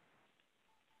uprising.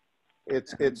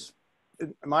 It's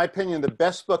in my opinion, the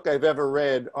best book I've ever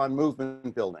read on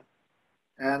movement building.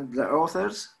 And the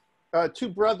authors? Two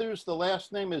brothers. The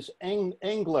last name is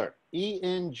Engler,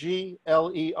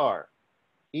 E-N-G-L-E-R.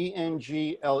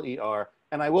 E-N-G-L-E-R.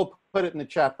 And I will put it in the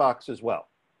chat box as well.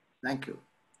 Thank you.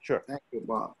 Sure. Thank you,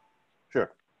 Bob.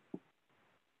 Sure.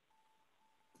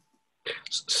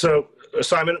 So,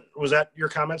 Simon, was that your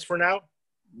comments for now?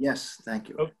 Yes, thank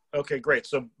you. Okay, great.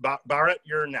 So, Bharat,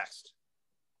 you're next.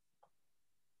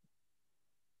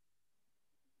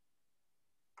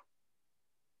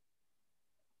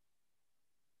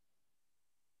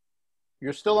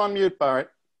 You're still on mute, Bharat.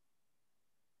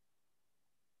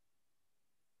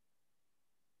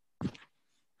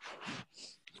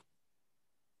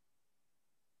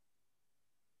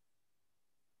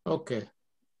 Okay.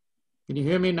 Can you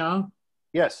hear me now?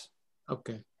 Yes.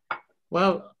 Okay.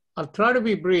 Well, I'll try to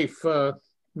be brief.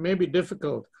 May be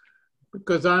difficult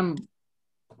because I'm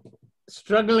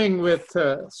struggling with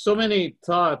so many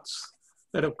thoughts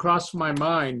that have crossed my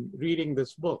mind reading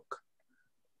this book.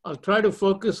 I'll try to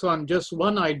focus on just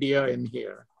one idea in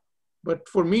here. But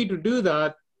for me to do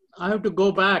that, I have to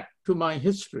go back to my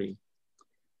history.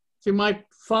 See, my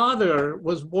father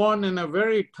was born in a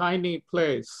very tiny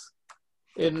place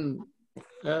in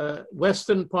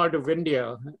western part of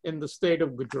India in the state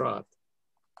of Gujarat.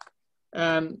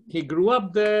 And he grew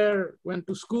up there, went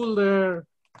to school there.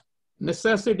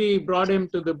 Necessity brought him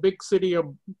to the big city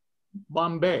of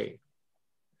Bombay.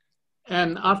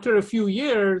 And after a few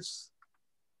years,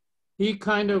 he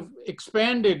kind of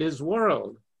expanded his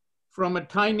world from a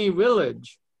tiny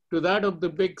village to that of the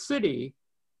big city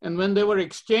And when there were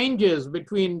exchanges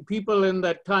between people in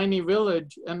that tiny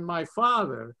village and my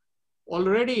father,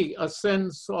 already a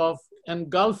sense of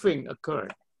engulfing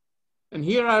occurred. And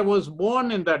here I was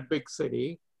born in that big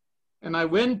city, and I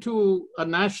went to a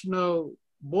national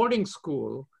boarding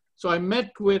school. So I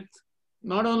met with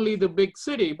not only the big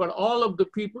city, but all of the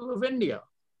people of India.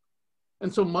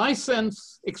 And so my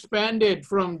sense expanded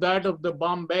from that of the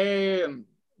Bombay and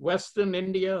Western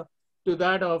India to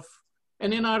that of,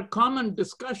 and in our common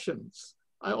discussions,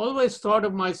 I always thought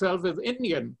of myself as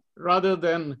Indian rather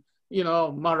than, you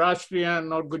know,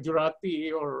 Maharashtrian or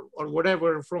Gujarati or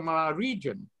whatever from our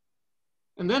region.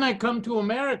 And then I come to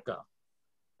America.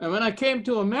 And when I came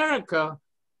to America,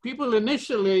 people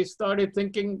initially started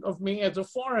thinking of me as a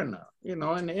foreigner, you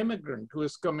know, an immigrant who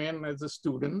has come in as a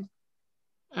student.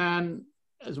 And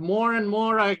as more and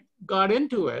more I got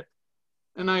into it,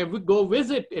 and I would go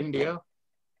visit India,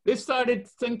 they started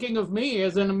thinking of me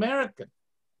as an American.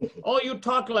 Oh, you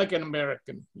talk like an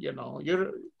American, you know,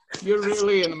 you're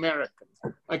really an American.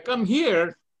 I come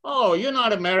here, oh, you're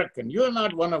not American, you're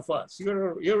not one of us,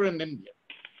 you're an Indian.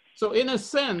 So in a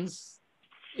sense,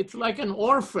 it's like an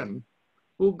orphan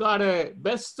who got a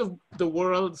best of the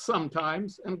world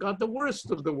sometimes and got the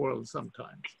worst of the world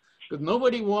sometimes, because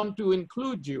nobody wants to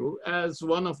include you as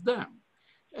one of them.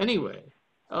 Anyway,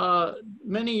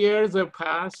 many years have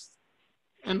passed,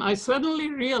 and I suddenly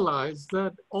realized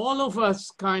that all of us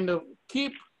kind of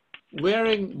keep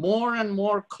wearing more and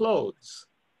more clothes,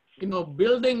 you know,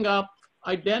 building up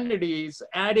identities,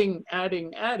 adding.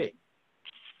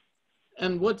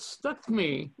 And what struck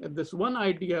me, this one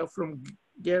idea from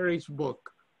Garry's book,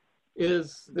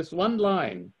 is this one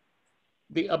line: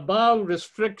 the above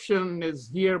restriction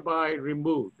is hereby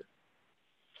removed.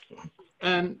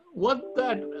 And what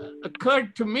that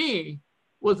occurred to me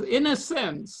was, in a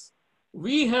sense,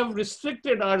 we have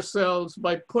restricted ourselves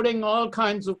by putting all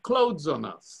kinds of clothes on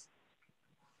us.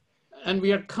 And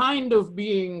we are kind of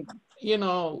being, you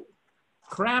know,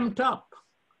 cramped up.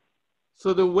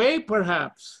 So the way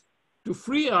perhaps to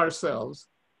free ourselves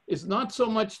is not so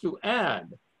much to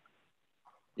add,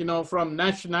 you know, from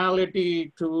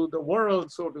nationality to the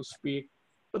world, so to speak,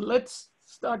 but let's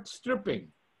start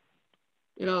stripping.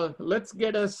 You know, let's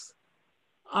get us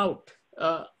out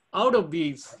of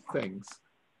these things.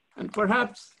 And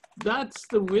perhaps that's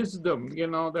the wisdom, you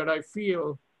know, that I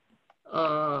feel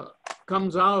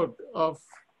comes out of,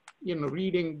 you know,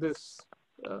 reading this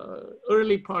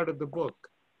early part of the book.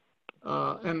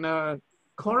 And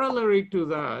corollary to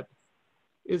that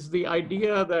is the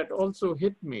idea that also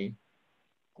hit me,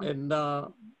 and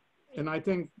I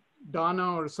think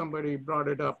Donna or somebody brought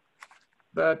it up,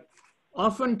 that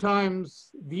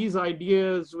oftentimes these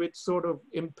ideas which sort of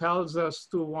impels us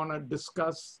to want to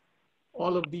discuss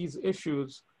all of these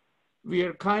issues, we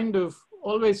are kind of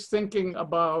always thinking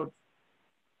about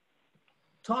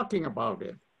talking about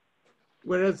it.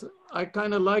 Whereas I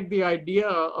kind of like the idea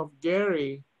of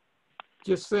Garry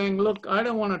just saying, look, I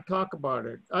don't want to talk about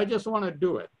it. I just want to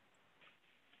do it.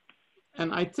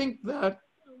 And I think that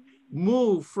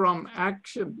move from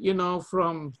action, you know,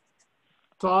 from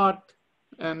thought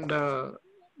and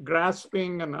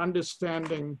grasping and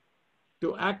understanding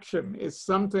to action is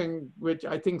something which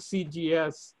I think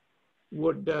CGS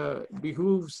would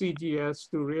behoove CGS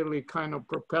to really kind of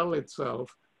propel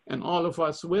itself and all of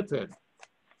us with it.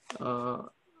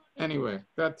 Anyway,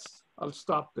 I'll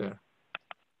stop there.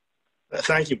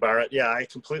 Thank you, Bharat. Yeah, I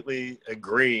completely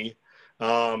agree.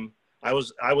 I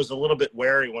was a little bit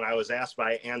wary when I was asked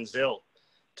by Ann Zill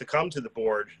to come to the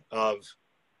board of,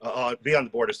 be on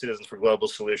the board of Citizens for Global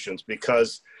Solutions,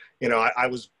 because, you know, I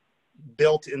was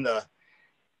built in the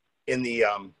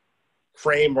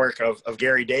framework of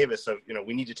Garry Davis of, you know,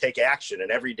 we need to take action.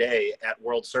 And every day at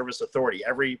World Service Authority,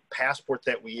 every passport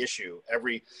that we issue,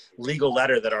 every legal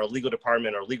letter that our legal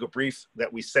department or legal brief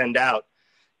that we send out,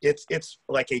 it's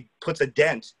like puts a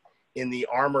dent in the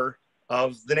armor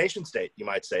of the nation state, you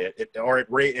might say it, or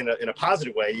in a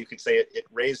positive way, you could say it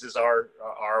raises our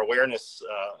awareness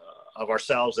of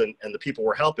ourselves and the people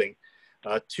we're helping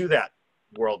to that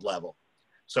world level.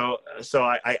 So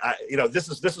I you know, this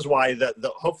is why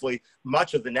the hopefully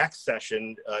much of the next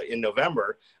session in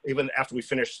November, even after we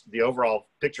finish the overall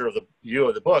picture of the view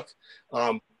of the book,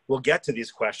 we'll get to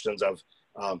these questions of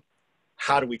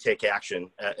how do we take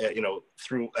action, you know,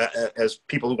 through as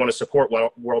people who want to support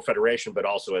World Federation, but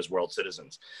also as world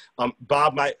citizens.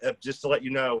 Bob, just to let you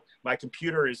know, my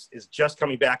computer is just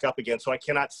coming back up again, so I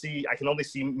cannot see. I can only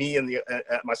see me and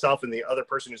myself and the other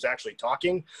person who's actually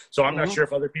talking. So I'm not sure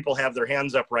if other people have their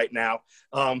hands up right now.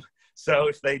 So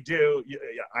if they do,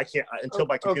 I can't, until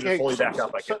my computer's fully back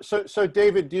up, I can't. So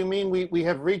David, do you mean we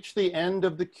have reached the end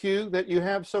of the queue that you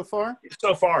have so far?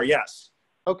 So far, yes.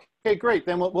 Okay, great.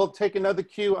 Then we'll take another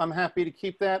queue. I'm happy to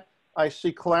keep that. I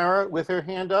see Clara with her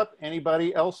hand up.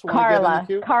 Anybody else want to get in the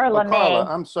queue? Carla Carla,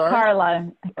 May. I'm sorry.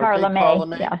 Carla May. Carla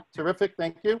May. Yeah. Terrific,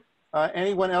 thank you.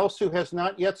 Anyone else who has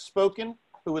not yet spoken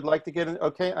who would like to get in?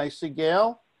 Okay, I see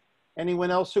Gail.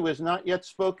 Anyone else who has not yet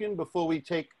spoken before we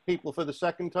take people for the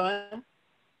second time?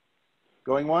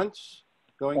 Going once,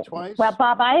 going twice? Well,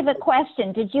 Bob, I have a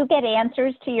question. Did you get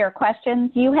answers to your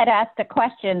questions? You had asked a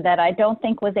question that I don't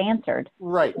think was answered.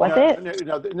 Right. Was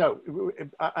it? No.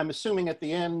 I'm assuming at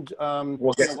the end,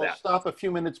 we'll stop a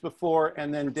few minutes before,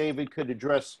 and then David could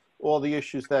address all the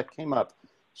issues that came up.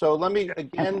 So let me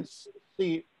again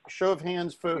see show of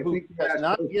hands for who has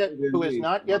not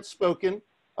yet spoken,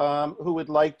 who would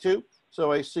like to.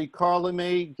 So I see Carla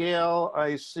May, Gail,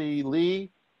 I see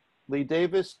Lee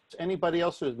Davis. Anybody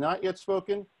else who has not yet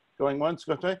spoken? Going once,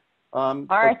 go ahead.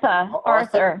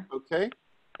 Arthur. Okay.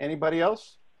 Anybody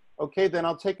else? Okay, then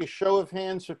I'll take a show of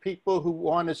hands for people who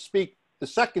want to speak the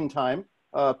second time.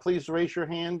 Please raise your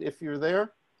hand if you're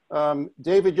there.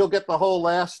 David, you'll get the whole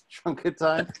last chunk of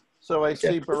time. So I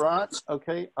see Bharat.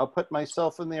 Okay, I'll put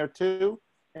myself in there too.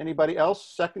 Anybody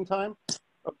else? Second time?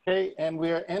 Okay, and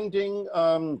we're ending.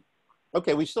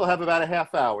 Okay, we still have about a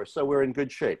half hour, so we're in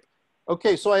good shape.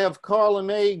 Okay, so I have Carla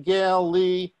May, Gail,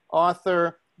 Lee,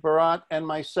 Arthur, Bharat, and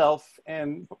myself.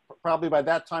 And probably by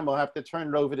that time, we'll have to turn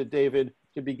it over to David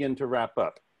to begin to wrap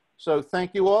up. So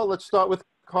thank you all. Let's start with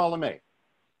Carla May.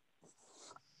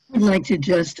 I'd like to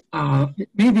just,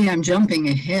 maybe I'm jumping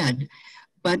ahead,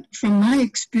 but from my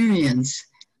experience,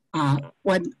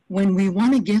 when we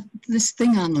want to get this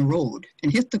thing on the road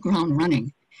and hit the ground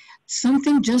running,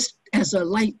 something just as a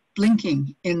light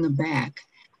blinking in the back,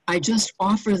 I just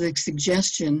offer the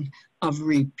suggestion of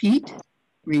repeat,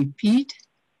 repeat,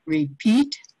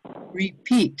 repeat,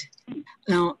 repeat.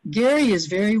 Now, Garry is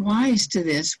very wise to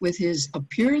this with his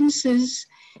appearances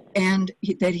and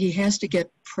that he has to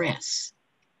get press.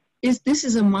 This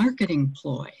is a marketing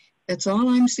ploy. That's all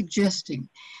I'm suggesting.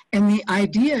 And the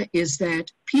idea is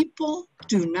that people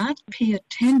do not pay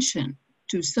attention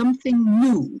to something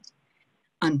new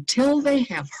until they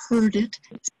have heard it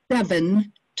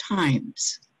 7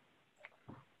 times.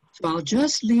 So I'll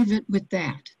just leave it with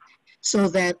that. So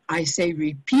that I say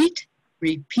repeat,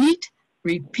 repeat,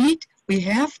 repeat. We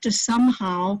have to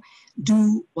somehow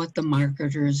do what the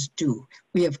marketers do.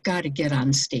 We have got to get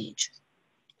on stage.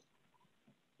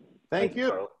 Thank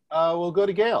you. We'll go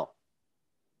to Gail.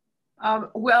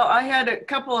 Well, I had a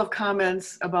couple of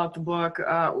comments about the book.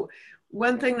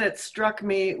 One thing that struck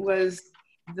me was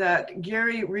that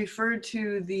Garry referred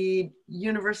to the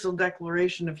Universal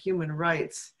Declaration of Human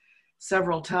Rights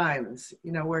several times,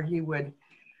 you know, where he would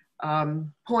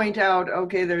point out,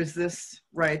 okay, there's this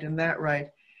right and that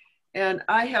right. And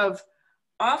I have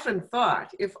often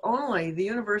thought, if only the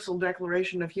Universal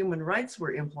Declaration of Human Rights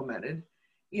were implemented,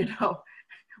 you know,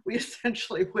 we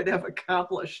essentially would have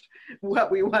accomplished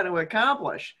what we want to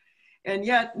accomplish. And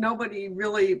yet nobody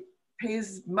really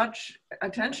pays much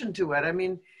attention to it. I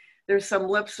mean, there's some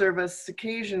lip service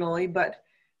occasionally, but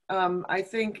I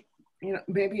think, you know,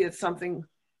 maybe it's something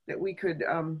that we could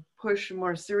push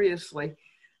more seriously.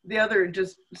 The other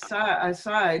just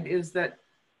aside is that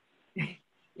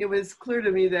it was clear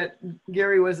to me that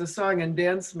Garry was a song and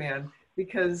dance man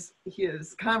because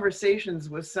his conversations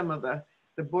with some of the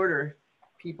border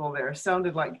people there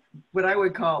sounded like what I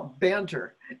would call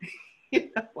banter. You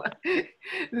know,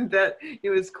 that it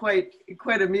was quite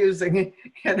amusing,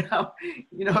 and how,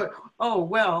 you know, oh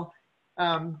well,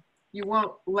 you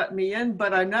won't let me in,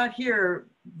 but I'm not here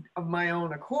of my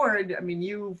own accord. I mean,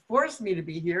 you forced me to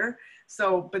be here.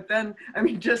 So, but then, I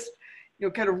mean, just, you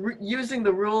know, kind of using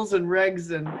the rules and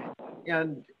regs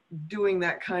and doing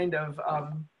that kind of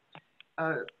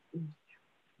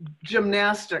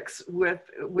gymnastics with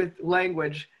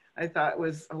language, I thought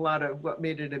was a lot of what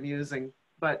made it amusing.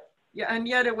 But yeah, and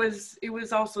yet it was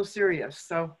also serious.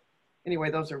 So anyway,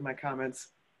 those are my comments.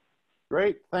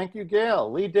 Great, thank you,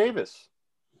 Gail. Lee Davis.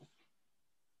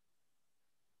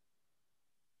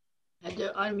 I had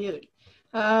to unmute.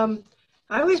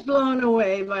 I was blown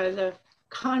away by the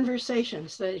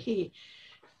conversations that he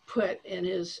put in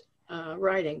his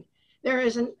writing. There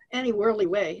isn't any worldly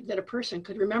way that a person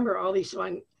could remember all these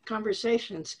long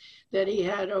conversations that he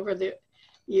had over the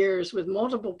years with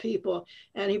multiple people,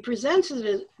 and he presents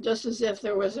it just as if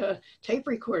there was a tape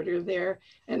recorder there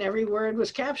and every word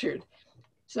was captured.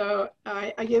 So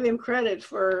I give him credit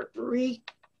for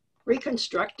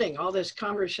reconstructing all this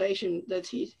conversation that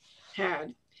he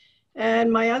had.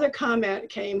 And my other comment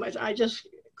came, I just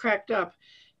cracked up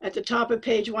at the top of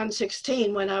page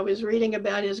 116 when I was reading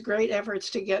about his great efforts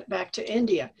to get back to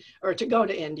India, or to go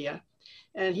to India.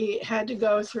 And he had to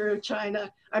go through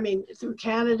through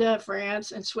Canada,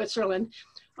 France, and Switzerland,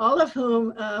 all of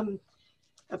whom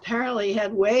apparently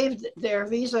had waived their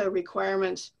visa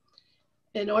requirements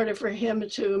in order for him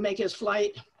to make his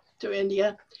flight to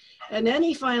India. And then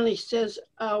he finally says,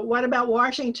 what about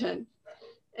Washington?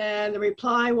 And the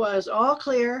reply was, all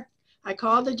clear. I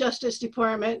called the Justice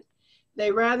Department.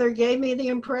 They rather gave me the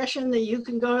impression that you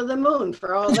can go to the moon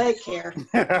for all they care.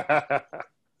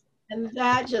 And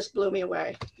that just blew me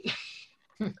away.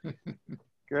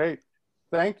 Great.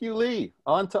 Thank you, Lee.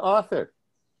 On to Arthur.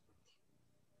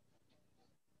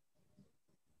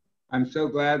 I'm so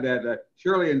glad that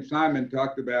Shirley and Simon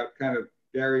talked about kind of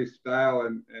Garry's style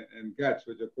and guts,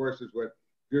 which of course is what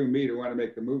drew me to want to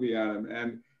make the movie on him.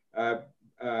 And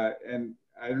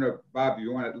I don't know, Bob,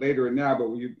 you want it later or now, but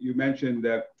you mentioned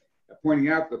pointing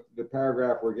out the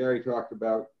paragraph where Garry talked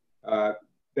about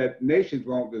that nations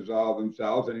won't dissolve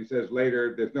themselves. And he says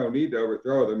later, there's no need to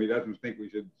overthrow them. He doesn't think we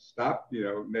should stop,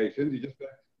 nations. He just,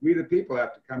 we the people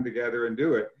have to come together and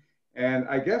do it. And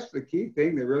I guess the key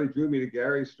thing that really drew me to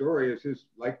Garry's story is his,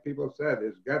 like people said,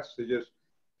 his guts to just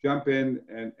jump in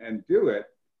and do it.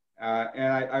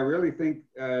 And I really think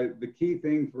the key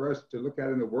thing for us to look at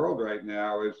in the world right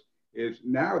now is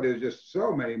now there's just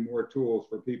so many more tools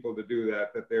for people to do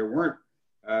that there weren't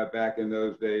back in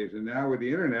those days. And now with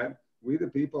the internet, we the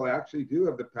people actually do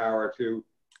have the power to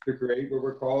create what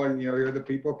we're calling, you're the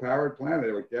people powered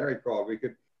planet, what Garry called. We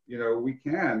could, we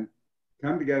can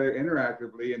come together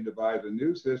interactively and devise a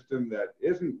new system that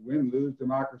isn't win-lose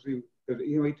democracy. Because,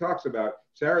 he talks about,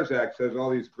 Sarazak says all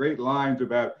these great lines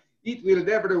about, it will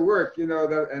never work,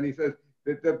 and he says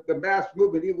that the mass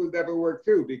movement, it will never work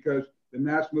too, because the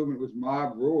mass movement was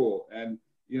mob rule. And,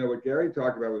 what Garry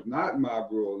talked about was not mob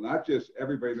rule, not just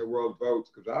everybody in the world votes,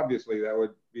 because obviously that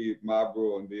would be mob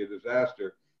rule and be a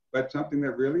disaster, but something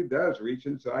that really does reach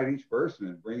inside each person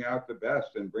and bring out the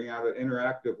best and bring out an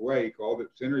interactive way. He called it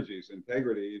synergies,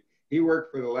 integrity. He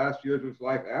worked for the last years of his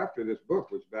life after this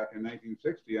book, which back in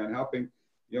 1960, on helping,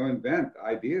 invent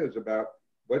ideas about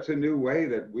what's a new way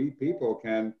that we people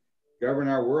can govern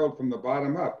our world from the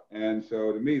bottom up. And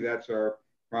so to me, that's our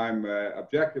prime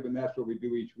objective. And that's what we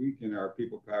do each week in our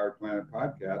People Powered Planet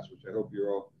podcast, which I hope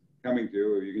you're all coming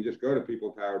to. You can just go to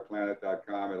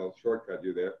peoplepoweredplanet.com. It'll shortcut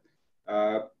you there.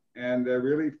 And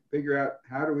really figure out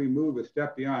how do we move a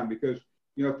step beyond, because,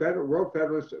 World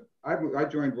Federalists, I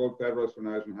joined World Federalists when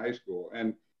I was in high school.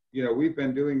 And, we've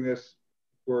been doing this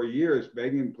for years,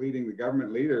 begging and pleading the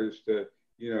government leaders to,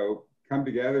 come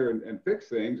together and fix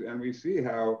things. And we see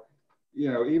how,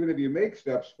 even if you make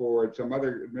steps forward, some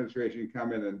other administration can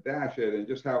come in and dash it, and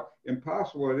just how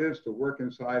impossible it is to work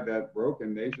inside that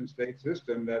broken nation state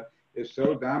system that is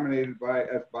so dominated by,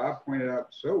 as Bob pointed out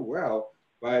so well,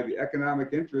 by the economic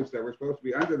interests that we're supposed to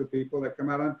be under the people that come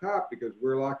out on top, because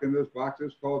we're locked in those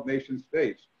boxes called nation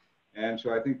states. And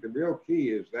so I think the real key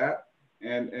is that,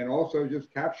 and also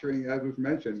just capturing, as was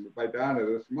mentioned by Donna,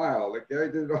 the smile. Like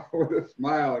Garry did it all with a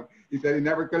smile. He said he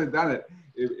never could have done it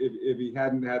if he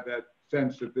hadn't had that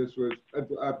sense that this was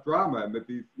a drama, and that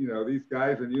these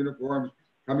guys in uniforms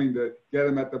coming to get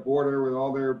him at the border with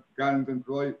all their guns and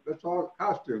that's all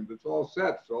costumes, it's all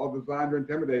sets, all designed to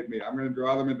intimidate me. I'm going to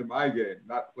draw them into my game,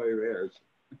 not play theirs.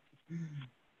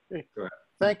 Go ahead.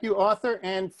 Thank you, Arthur.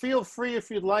 And feel free,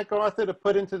 if you'd like, Arthur, to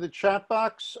put into the chat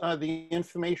box the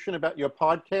information about your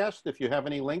podcast, if you have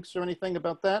any links or anything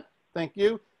about that. Thank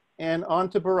you. And on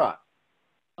to Bharat.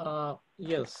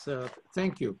 Yes,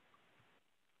 thank you.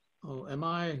 Oh, am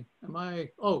I,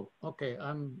 oh, okay,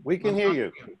 we can hear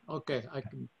you. Okay,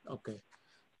 okay.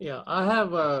 Yeah,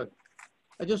 I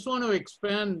just want to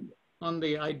expand on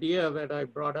the idea that I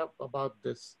brought up about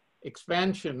this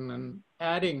expansion and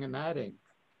adding and adding.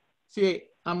 See,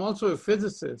 I'm also a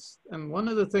physicist, and one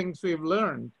of the things we've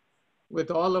learned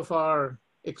with all of our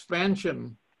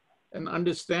expansion and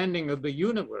understanding of the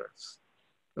universe,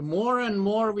 the more and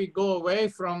more we go away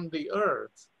from the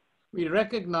Earth, we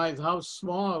recognize how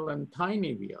small and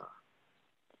tiny we are.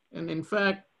 And in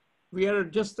fact, we are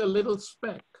just a little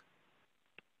speck.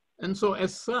 And so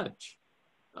as such,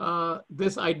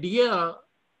 this idea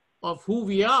of who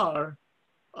we are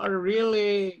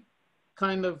really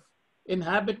kind of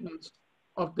inhabitants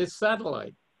of this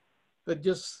satellite that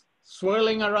just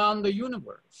swirling around the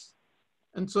universe.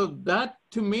 And so that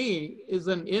to me is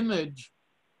an image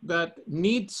that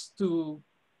needs to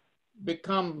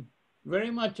become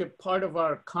very much a part of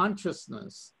our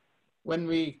consciousness when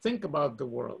we think about the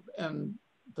world. And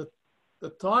the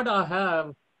thought I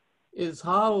have is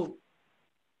how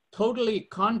totally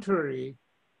contrary.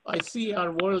 I see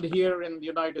our world here in the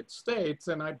United States,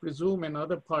 and I presume in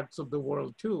other parts of the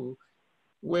world too,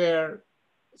 where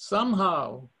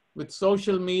somehow with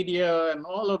social media and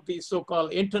all of these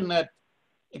so-called internet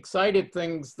excited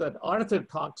things that Arthur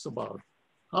talks about,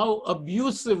 how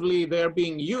abusively they're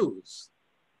being used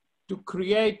to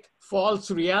create false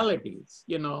realities.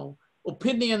 You know,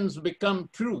 opinions become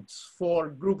truths for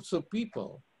groups of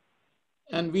people,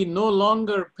 and we no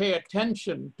longer pay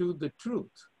attention to the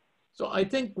truth. So I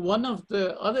think one of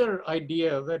the other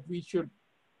idea that we should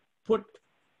put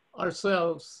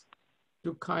ourselves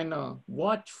to kind of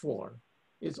watch for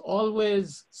is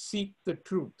always seek the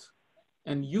truth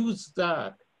and use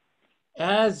that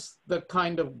as the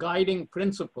kind of guiding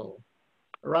principle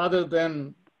rather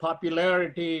than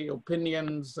popularity,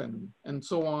 opinions, and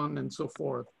so on and so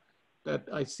forth that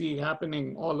I see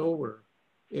happening all over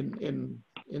in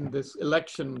this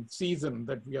election season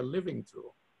that we are living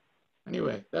through.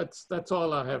 Anyway, that's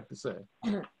all I have to say.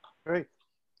 Great.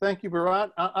 Thank you,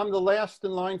 Bharat. I'm the last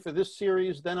in line for this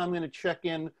series. Then I'm going to check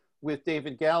in with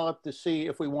David Gallup to see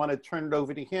if we want to turn it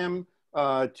over to him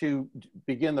to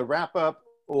begin the wrap up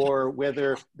or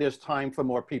whether there's time for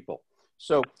more people.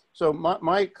 So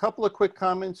my couple of quick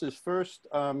comments is first,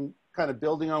 kind of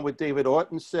building on what David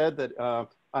Orton said, that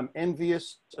I'm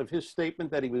envious of his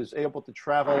statement that he was able to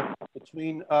travel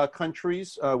between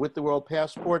countries with the World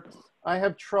Passport. I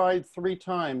have tried 3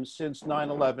 times since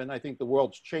 9/11. I think the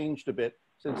world's changed a bit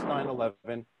since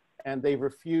 9/11, and they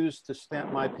refused to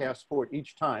stamp my passport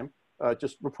each time,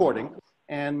 just reporting.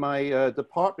 And my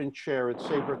department chair at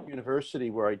Saybrook University,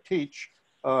 where I teach,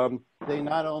 they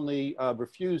not only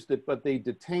refused it, but they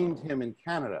detained him in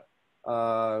Canada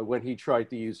when he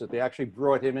tried to use it. They actually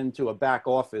brought him into a back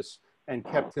office and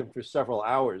kept him for several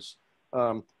hours.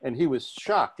 And he was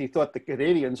shocked. He thought the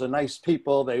Canadians are nice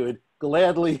people. They would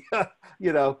gladly,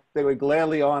 you know, they would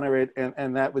gladly honor it.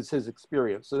 And that was his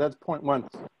experience. So that's point 1.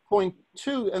 Point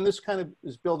 2, and this kind of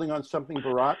is building on something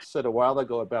Bharat said a while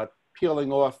ago about peeling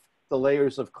off the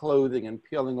layers of clothing and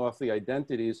peeling off the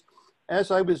identities.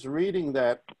 As I was reading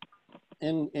that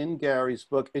in Garry's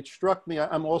book, it struck me,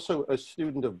 I'm also a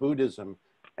student of Buddhism,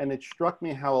 and it struck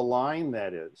me how aligned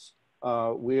that is.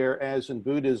 Whereas in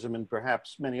Buddhism and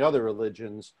perhaps many other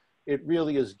religions, it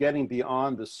really is getting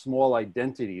beyond the small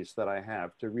identities that I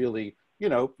have to really, you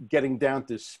know, getting down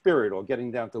to spirit or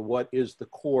getting down to what is the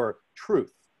core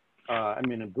truth. I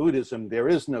mean, in Buddhism, there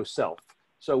is no self.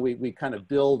 So we kind of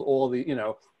build all the, you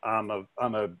know, I'm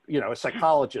a you know, a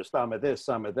psychologist, I'm a this,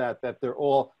 I'm a that they're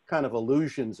all kind of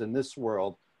illusions in this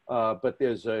world, but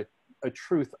there's a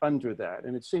truth under that.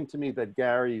 And it seemed to me that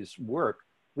Garry's work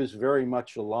was very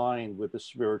much aligned with the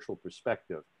spiritual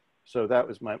perspective. So that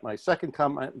was my second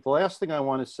comment. The last thing I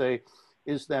want to say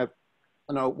is that,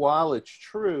 you know, while it's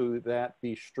true that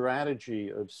the strategy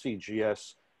of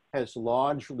CGS has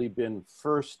largely been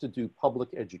first to do public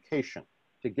education,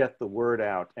 to get the word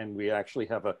out, and we actually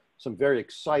have some very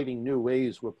exciting new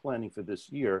ways we're planning for this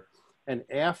year. And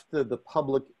after the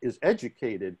public is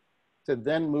educated, to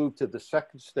then move to the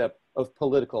second step of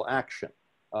political action.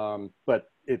 But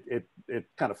it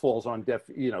kind of falls on deaf,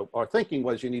 you know, our thinking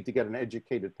was you need to get an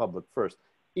educated public first.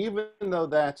 Even though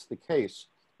that's the case,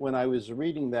 when I was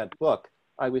reading that book,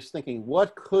 I was thinking,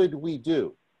 what could we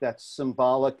do that's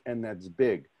symbolic and that's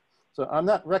big? So I'm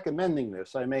not recommending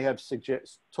this. I may have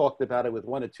talked about it with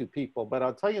 1 or 2 people, but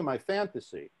I'll tell you my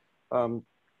fantasy,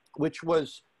 which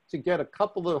was to get a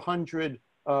couple of hundred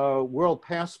world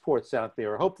passports out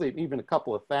there, hopefully even a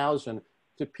couple of thousand,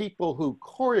 to people who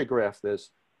choreograph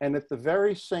this. And at the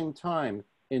very same time,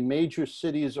 in major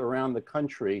cities around the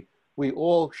country, we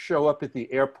all show up at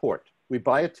the airport. We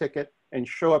buy a ticket and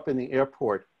show up in the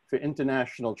airport for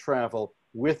international travel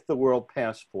with the world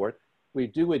passport. We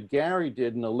do what Garry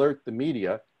did and alert the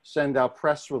media, send out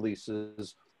press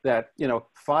releases that, you know,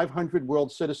 500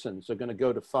 world citizens are going to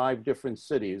go to 5 different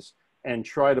cities and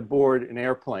try to board an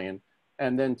airplane,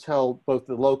 and then tell both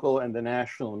the local and the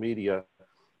national media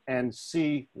and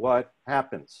see what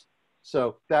happens.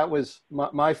 So that was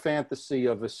my fantasy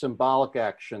of a symbolic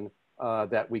action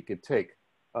that we could take.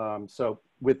 So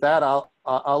with that,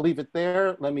 I'll leave it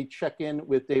there. Let me check in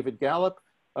with David Gallup.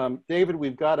 David,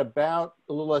 we've got about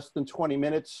a little less than 20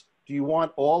 minutes. Do you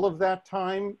want all of that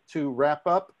time to wrap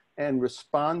up and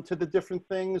respond to the different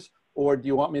things? Or do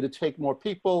you want me to take more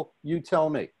people? You tell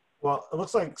me. Well, it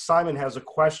looks like Simon has a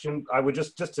question. I would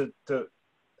just to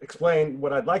explain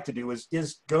what I'd like to do is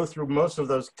go through most of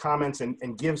those comments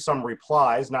and give some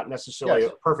replies, not necessarily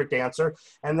Yes. a perfect answer.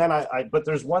 And then but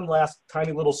there's one last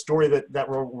tiny little story that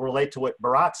will relate to what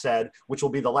Bharat said, which will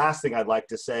be the last thing I'd like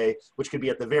to say, which could be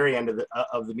at the very end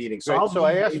of the meeting. So, So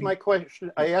I asked my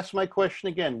question. I asked my question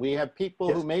again. We have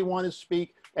people who may want to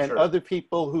speak, and other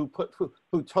people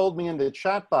who told me in the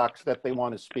chat box that they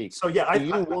want to speak. So yeah, do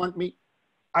you want me?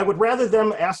 I would rather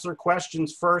them ask their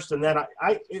questions first, and then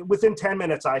I within 10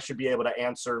 minutes I should be able to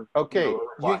answer. Okay,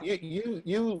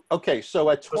 okay. So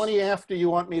at 20 after, you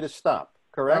want me to stop,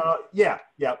 correct? Yeah.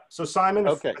 So Simon,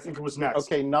 okay. I think it was next.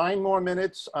 Okay, 9 more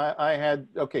minutes. I had,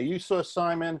 okay, you saw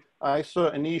Simon, I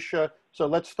saw Anisha. So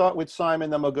let's start with Simon,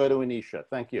 then we'll go to Anisha.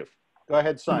 Thank you. Go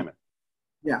ahead, Simon.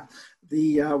 Yeah,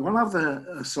 one of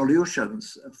the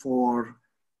solutions for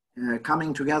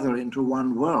coming together into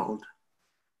one world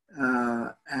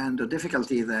and the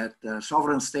difficulty that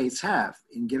sovereign states have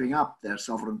in giving up their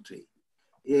sovereignty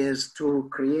is to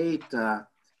create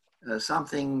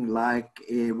something like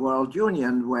a world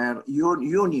union where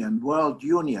world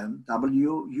union,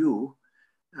 WU,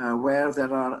 where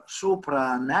there are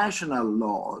supranational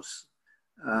laws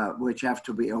which have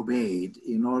to be obeyed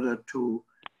in order to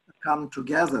come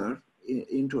together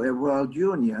into a world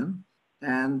union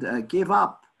and give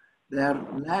up their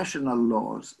national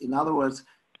laws. In other words,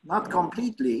 not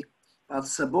completely, but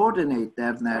subordinate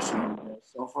their national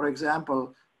laws. So for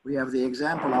example, we have the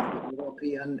example of the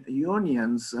European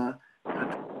Union's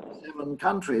 27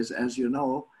 countries, as you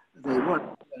know, they work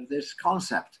this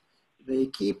concept. They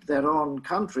keep their own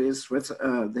countries France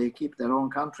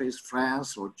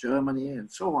or Germany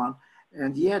and so on,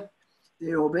 and yet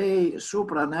they obey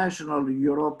supranational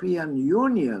European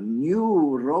Union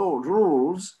new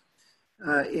rules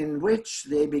in which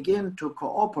they begin to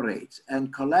cooperate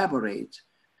and collaborate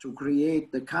to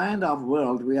create the kind of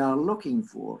world we are looking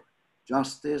for: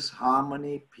 justice,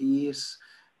 harmony, peace,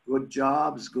 good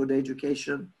jobs, good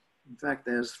education. In fact,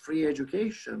 there's free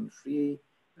education, free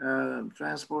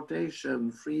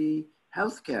transportation, free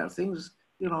healthcare, things,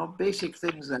 you know, basic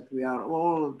things that we are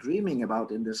all dreaming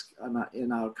about in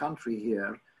our country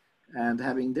here and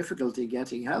having difficulty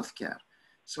getting healthcare.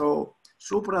 So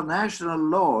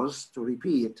supranational laws, to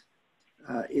repeat,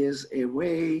 is a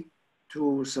way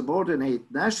to subordinate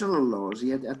national laws,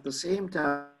 yet at the same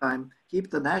time keep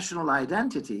the national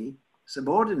identity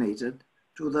subordinated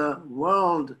to the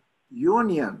world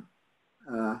union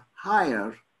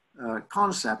higher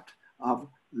concept of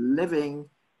living,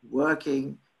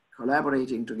 working,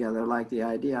 collaborating together, like the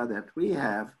idea that we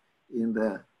have in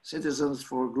the Citizens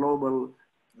for Global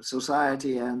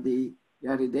Society and the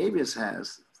Garry Davis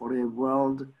has for a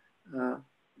world,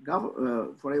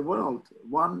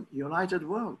 one united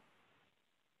world.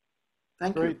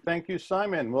 Thank you. Great, thank you,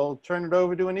 Simon. We'll turn it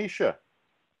over to Anisha.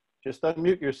 Just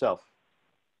unmute yourself.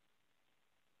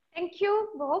 Thank you,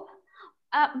 Bob.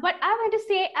 But I want to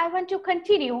say, I want to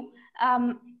continue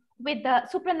with the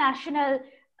supranational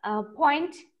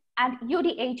point and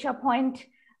UDHR point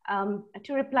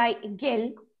to reply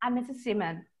Gil and Mrs.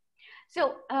 Simon.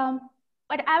 So,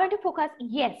 but I want to focus,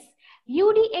 yes,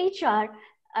 UDHR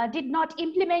did not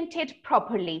implement it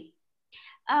properly.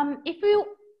 If you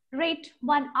read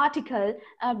one article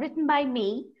written by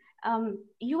me,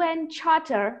 UN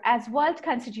Charter as World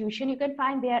Constitution, you can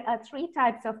find there are 3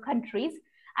 types of countries.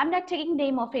 I'm not taking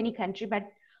name of any country, but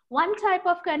one type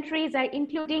of countries are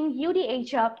including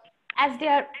UDHR as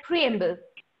their preamble.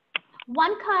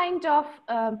 One kind of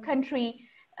countries,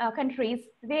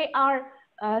 they are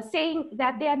saying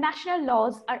that their national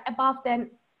laws are above than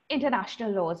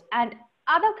international laws, and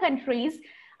other countries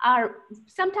are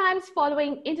sometimes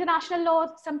following international laws,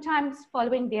 sometimes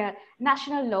following their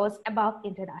national laws above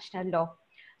international law.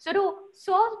 So to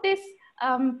solve this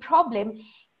problem,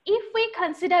 if we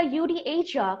consider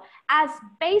UDHR as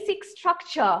basic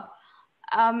structure,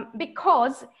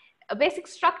 because a basic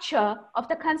structure of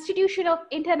the constitution of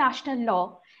international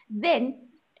law, then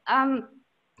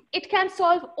it can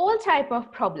solve all type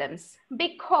of problems,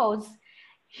 because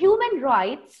human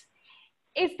rights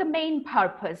is the main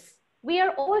purpose. We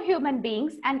are all human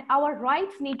beings and our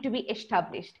rights need to be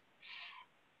established.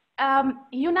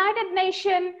 United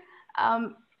Nations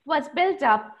was built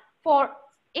up for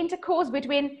intercourse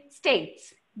between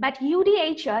states, but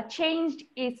UDHR changed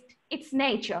its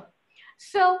nature.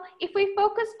 So if we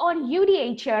focus on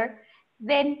UDHR,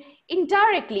 then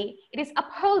indirectly it is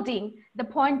upholding the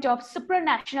point of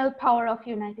supranational power of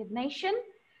United Nations,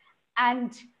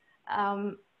 and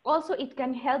also it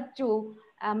can help to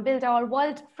build our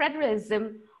world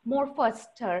federalism more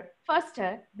faster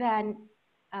than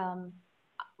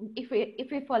if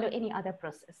we follow any other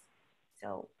process.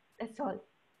 So that's all.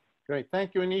 Great,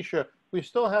 thank you, Anisha. We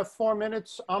still have 4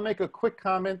 minutes. I'll make a quick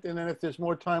comment, and then if there's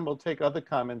more time, we'll take other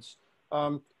comments.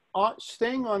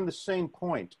 Staying on the same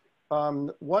point,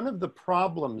 one of the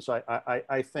problems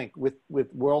I think with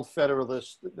World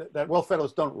Federalists, that World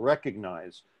Federalists don't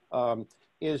recognize,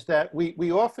 is that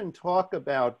we often talk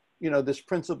about, you know, this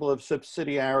principle of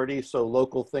subsidiarity, so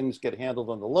local things get handled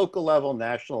on the local level,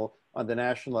 national on the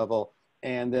national level,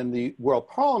 and then the World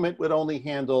Parliament would only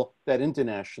handle that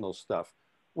international stuff.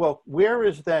 Well, where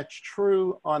is that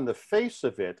true on the face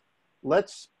of it?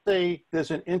 Let's say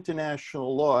there's an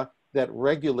international law that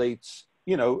regulates,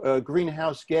 you know,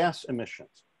 greenhouse gas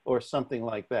emissions or something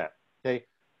like that, okay?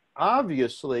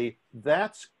 Obviously,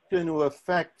 that's going to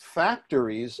affect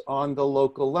factories on the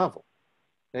local level,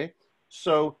 okay?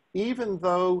 So even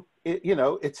though, you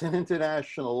know, it's an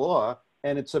international law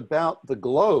and it's about the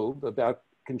globe, about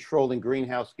controlling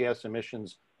greenhouse gas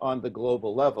emissions on the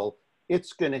global level,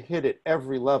 it's going to hit at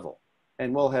every level,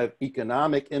 and we'll have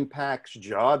economic impacts,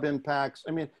 job impacts.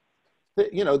 I mean,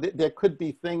 you know, there could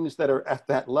be things that are at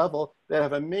that level that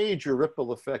have a major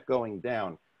ripple effect going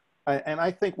down. And I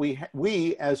think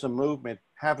we as a movement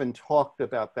haven't talked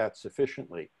about that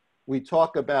sufficiently. We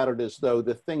talk about it as though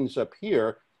the things up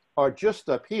here are just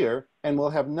up here and will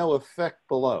have no effect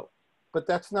below. But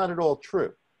that's not at all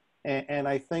true. And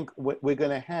I think we're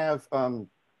going to have,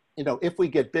 you know, if we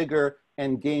get bigger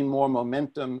and gain more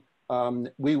momentum,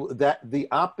 the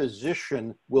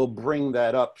opposition will bring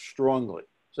that up strongly.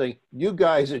 Saying, you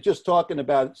guys are just talking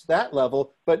about that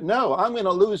level, but no, I'm going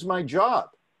to lose my job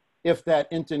if that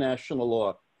international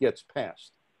law gets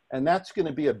passed. And that's going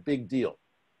to be a big deal.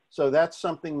 So that's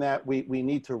something that we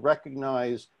need to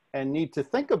recognize and need to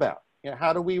think about. You know,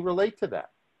 how do we relate to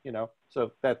that? You know,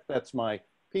 so that's my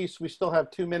piece. We still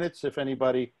have 2 minutes. If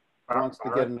anybody wants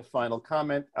to get in the final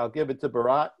comment, I'll give it to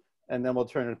Bharat, and then we'll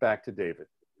turn it back to David.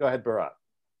 Go ahead,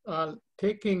 Bharat.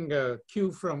 Taking a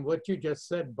cue from what you just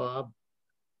said, Bob,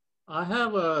 I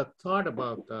have a thought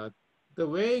about that. The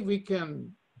way we can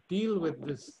deal with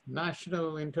this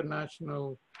national,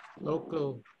 international,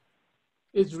 local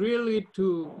is really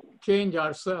to change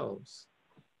ourselves.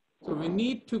 So we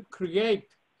need to create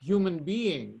human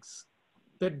beings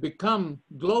that become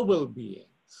global beings.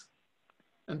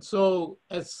 And so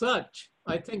as such,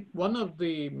 I think one of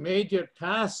the major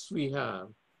tasks we have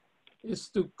is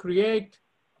to create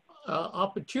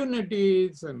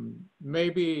opportunities and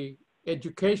maybe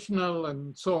educational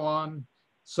and so on,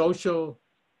 social,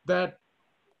 that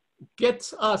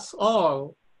gets us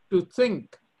all to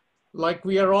think like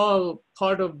we are all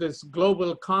part of this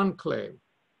global conclave.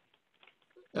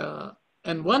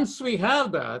 And once we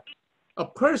have that, a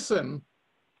person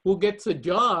who gets a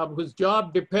job, whose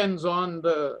job depends on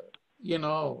the, you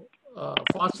know,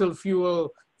 fossil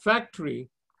fuel factory,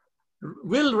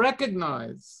 will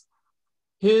recognize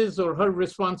his or her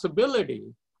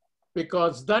responsibility,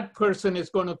 because that person is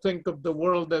going to think of the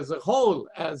world as a whole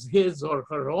as his or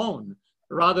her own,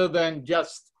 rather than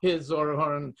just his or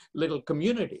her own little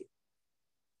community.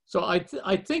 So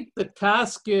I think the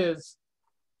task is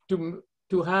to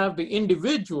have the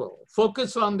individual,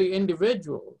 focus on the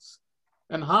individuals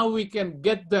and how we can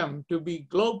get them to be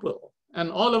global.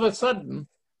 And all of a sudden,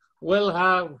 we'll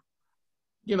have,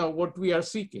 you know, what we are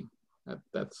seeking.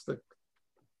 That's the...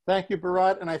 Thank you,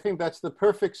 Bharat. And I think that's the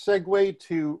perfect segue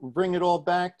to bring it all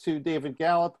back to David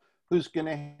Gallup, who's going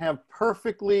to have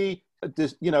perfectly,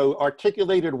 you know,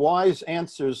 articulated, wise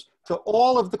answers to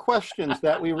all of the questions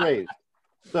that we raised.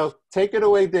 So take it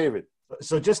away, David.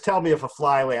 So just tell me if a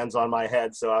fly lands on my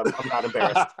head so I'm not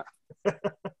embarrassed.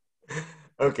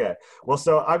 Okay. Well,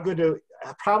 so I'm going to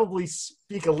probably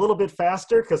speak a little bit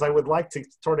faster because I would like to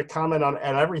sort of comment on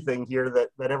everything here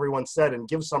that everyone said and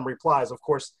give some replies. Of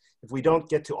course, if we don't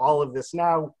get to all of this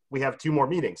now, we have 2 more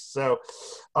meetings. So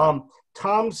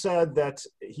Tom said that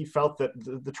he felt that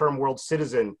the term world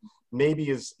citizen maybe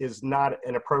is not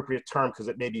an appropriate term because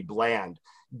it may be bland.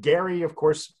 Garry, of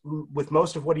course, with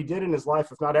most of what he did in his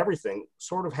life, if not everything,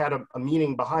 sort of had a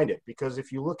meaning behind it. Because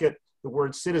if you look at the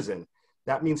word citizen,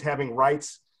 that means having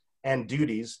rights and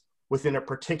duties within a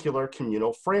particular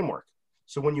communal framework.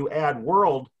 So when you add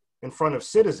world in front of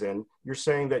citizen, you're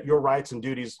saying that your rights and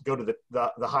duties go to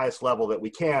the highest level that we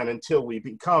can until we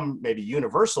become maybe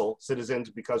universal citizens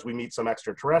because we meet some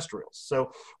extraterrestrials.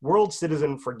 So world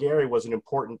citizen for Garry was an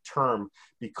important term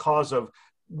because of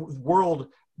world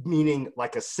meaning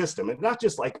like a system, and not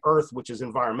just like Earth, which is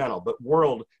environmental, but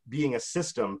world being a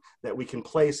system that we can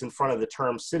place in front of the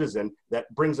term citizen that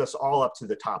brings us all up to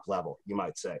the top level, you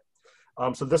might say.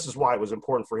 So this is why it was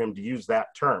important for him to use that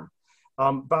term.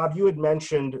 Bob, you had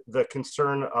mentioned the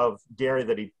concern of Garry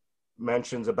that he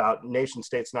mentions about nation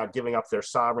states not giving up their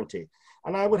sovereignty.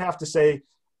 And I would have to say,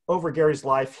 over Garry's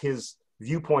life, his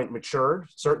viewpoint matured,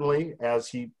 certainly, as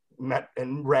he met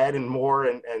and read and more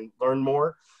and learned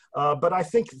more. But I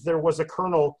think there was a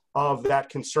kernel of that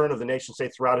concern of the nation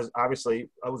state throughout his, obviously,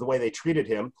 the way they treated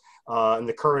him and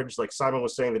the courage, like Simon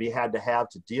was saying, that he had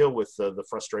to deal with the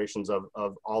frustrations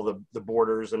of all the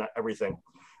borders and everything.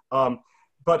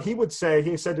 But he would say,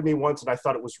 he said to me once, and I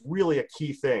thought it was really a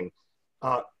key thing.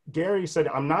 Garry said,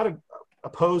 I'm not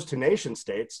opposed to nation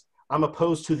states. I'm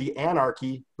opposed to the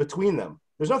anarchy between them.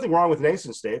 There's nothing wrong with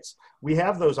nation states. We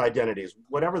have those identities,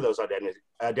 whatever those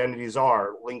identities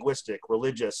are, linguistic,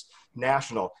 religious,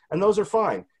 national, and those are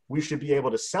fine. We should be able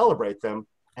to celebrate them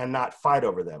and not fight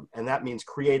over them. And that means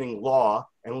creating law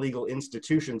and legal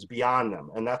institutions beyond them.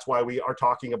 And that's why we are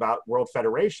talking about World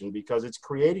Federation, because it's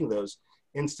creating those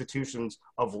institutions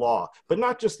of law, but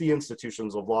not just the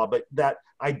institutions of law, but that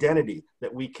identity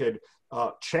that we could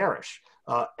cherish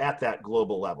at that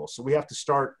global level. So we have to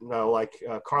start, like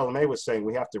Carla May was saying,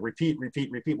 we have to repeat.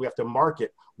 We have to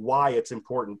market why it's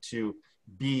important to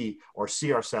be or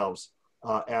see ourselves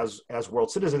as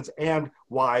world citizens, and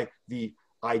why the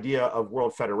idea of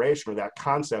World Federation, or that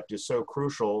concept, is so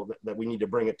crucial that we need to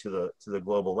bring it to the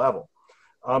global level.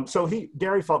 So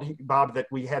Garry felt, Bob, that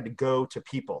we had to go to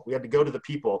people. We had to go to the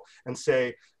people and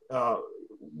say,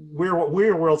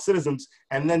 we're world citizens,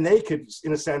 and then they could,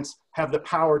 in a sense, have the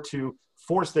power to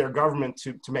force their government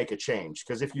to make a change.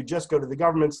 Because if you just go to the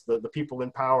governments, the people in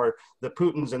power, the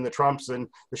Putins and the Trumps and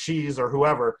the Xis or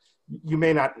whoever,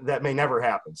 that may never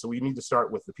happen. So we need to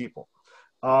start with the people.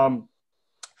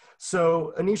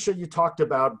 So Anisha, you talked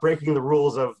about breaking the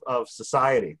rules of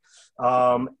society.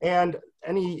 I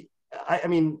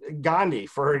mean, Gandhi,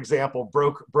 for example,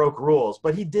 broke rules,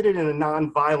 but he did it in a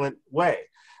nonviolent way.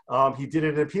 He did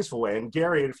it in a peaceful way. And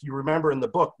Garry, if you remember in the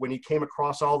book, when he came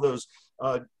across all those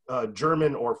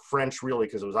German or French, really,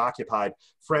 because it was occupied,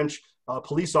 French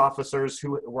police officers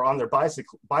who were on their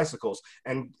bicycles,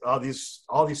 and all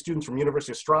these students from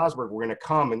University of Strasbourg were going to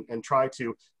come and try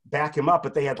to back him up,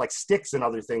 but they had like sticks and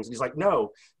other things. And he's like,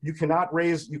 no, you cannot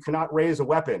raise a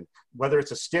weapon, whether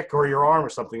it's a stick or your arm or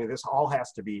something. This all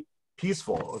has to be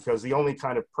peaceful, because the only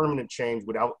kind of permanent change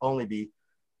would only be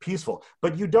peaceful.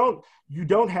 But you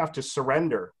don't have to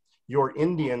surrender your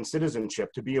Indian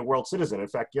citizenship to be a world citizen. In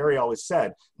fact, Garry always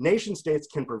said, nation states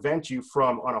can prevent you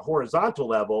from, on a horizontal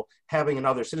level, having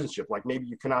another citizenship. Like maybe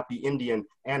you cannot be Indian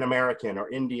and American, or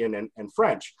Indian and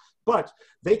French, but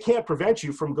they can't prevent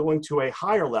you from going to a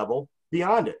higher level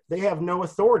beyond it. They have no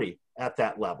authority at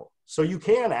that level. So you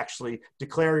can actually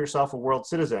declare yourself a world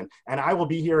citizen, and I will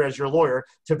be here as your lawyer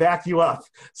to back you up.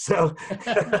 So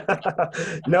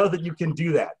know that you can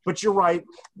do that. But you're right.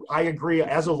 I agree.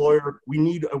 As a lawyer, we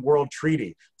need a world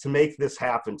treaty to make this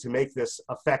happen, to make this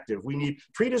effective. We need,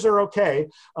 treaties are okay,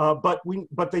 but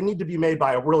they need to be made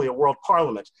by a world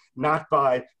parliament, not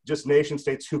by just nation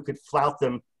states who could flout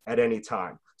them at any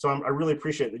time. So I really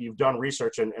appreciate that you've done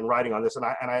research and writing on this. And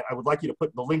I would like you to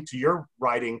put the link to your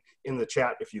writing in the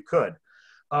chat if you could.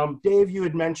 Dave, you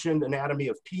had mentioned Anatomy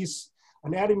of Peace.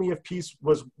 Anatomy of Peace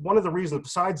was one of the reasons,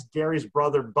 besides Garry's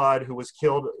brother, Bud, who was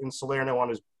killed in Salerno on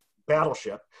his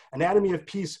battleship, Anatomy of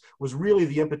Peace was really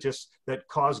the impetus that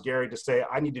caused Garry to say,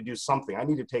 I need to do something. I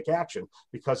need to take action,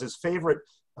 because his favorite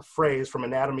phrase from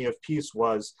Anatomy of Peace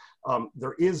was,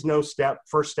 there is no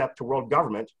first step to world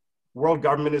government. World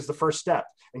government is the first step.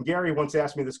 And Garry once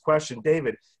asked me this question,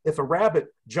 David, if a rabbit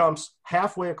jumps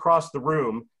halfway across the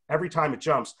room every time it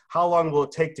jumps, how long will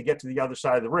it take to get to the other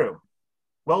side of the room?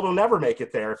 Well, it'll never make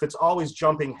it there if it's always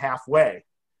jumping halfway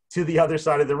to the other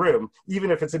side of the room, even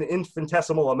if it's an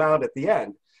infinitesimal amount at the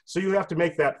end. So you have to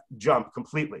make that jump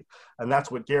completely. And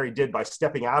that's what Garry did by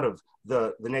stepping out of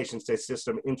the nation state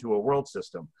system into a world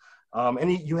system.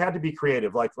 You had to be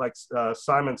creative, like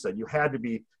Simon said, you had to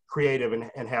be creative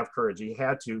and have courage. He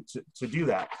had to do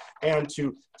that, and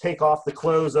to take off the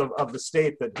clothes of the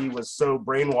state that he was so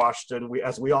brainwashed, and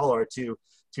as we all are, to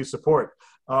support.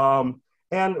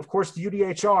 And of course, the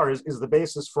UDHR is the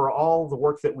basis for all the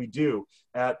work that we do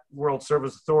at World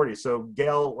Service Authority. So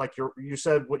Gail, like you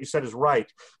said, what you said is right.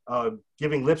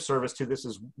 Giving lip service to this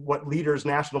is what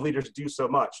national leaders do so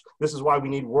much. This is why we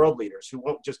need world leaders who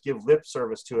won't just give lip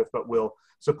service to it, but will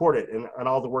support it. And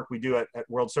all the work we do at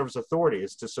World Service Authority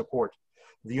is to support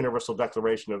the Universal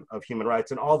Declaration of Human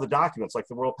Rights, and all the documents like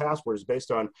the World Passport is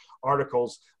based on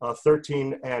Articles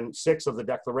 13 and 6 of the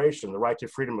Declaration, the right to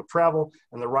freedom of travel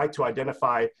and the right to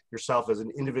identify yourself as an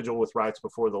individual with rights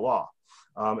before the law.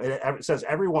 It says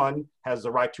everyone has the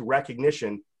right to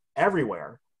recognition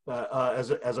everywhere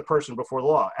as a person before the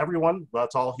law. Everyone,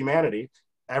 that's all humanity.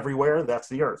 Everywhere, that's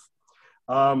the earth.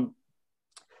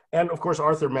 And of course,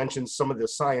 Arthur mentions some of the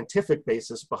scientific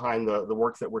basis behind the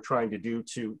work that we're trying to do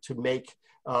to make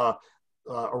a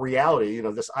reality,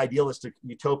 this idealistic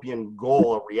utopian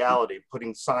goal a reality,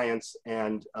 putting science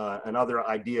and other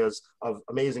ideas of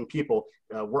amazing people,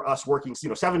 we're us working,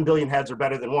 7 billion heads are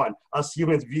better than one, us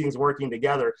human beings working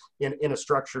together in a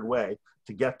structured way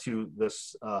to get to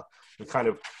this the kind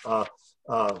of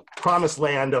promised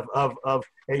land of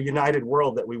a united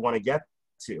world that we want to get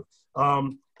to.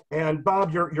 And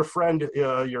Bob, your friend,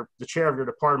 the chair of your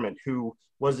department, who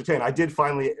was detained, I did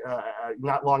finally,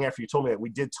 not long after you told me that, we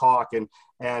did talk, and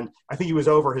I think he was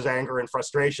over his anger and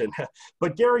frustration.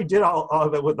 But Garry did, all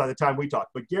of it by the time we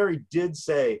talked, but Garry did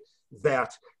say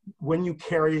that when you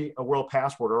carry a world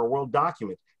passport or a world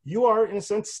document, you are, in a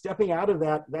sense, stepping out of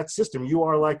that system. You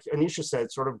are, like Anisha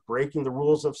said, sort of breaking the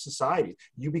rules of society.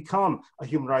 You become a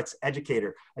human rights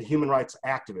educator, a human rights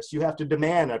activist. You have to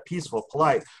demand a peaceful,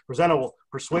 polite, presentable,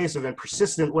 persuasive, and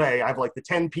persistent way. I have like the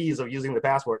 10 P's of using the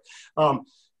passport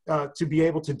to be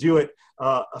able to do it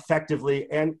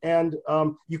effectively. And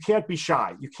you can't be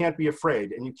shy. You can't be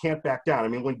afraid, and you can't back down. I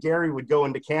mean, when Garry would go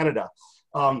into Canada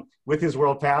with his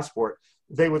world passport,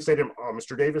 they would say to him, "Oh,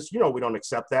 Mr. Davis, we don't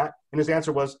accept that." And his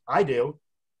answer was, "I do."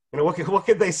 What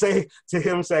could they say to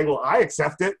him saying, "Well, I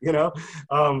accept it,"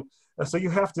 So you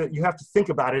have to think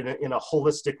about it in a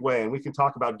holistic way. And we can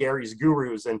talk about Garry's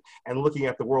gurus and looking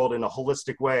at the world in a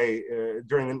holistic way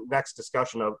during the next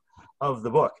discussion of the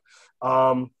book.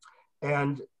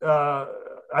 And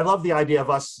I love the idea of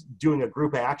us doing a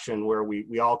group action where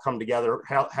we all come together,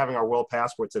 having our world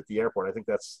passports at the airport. I think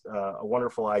that's a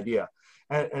wonderful idea.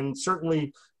 And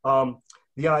certainly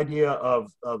the idea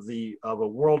of a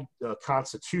world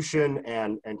constitution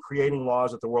and creating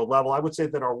laws at the world level. I would say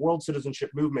that our world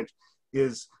citizenship movement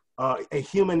is a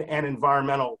human and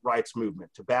environmental rights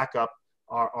movement to back up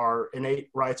our innate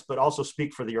rights, but also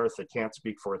speak for the earth that can't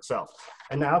speak for itself.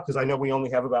 And now, because I know we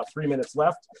only have about 3 minutes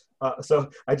left, or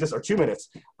 2 minutes,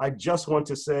 I just want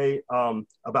to say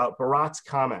about Bharat's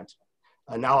comment.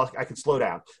 Now I can slow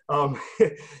down.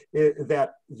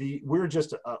 That we're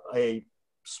just a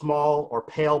small or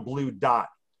pale blue dot,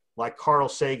 like Carl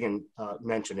Sagan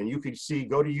mentioned. And you could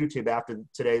go to YouTube after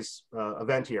today's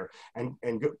event here and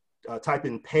go, type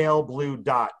in pale blue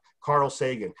dot Carl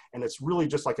Sagan, and it's really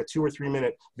just like a 2 or 3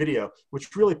 minute video,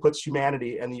 which really puts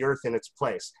humanity and the earth in its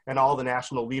place, and all the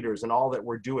national leaders and all that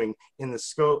we're doing in the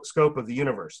scope of the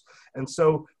universe. And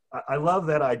so I love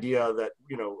that idea that,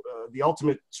 the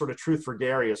ultimate sort of truth for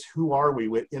Garry is, who are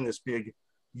we in this big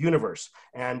universe?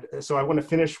 And so I want to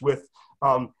finish with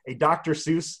a Dr.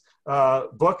 Seuss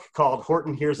book called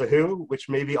Horton Hears a Who, which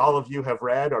maybe all of you have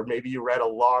read, or maybe you read a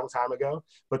long time ago.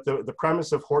 But the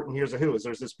premise of Horton Hears a Who is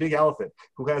there's this big elephant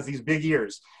who has these big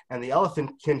ears, and the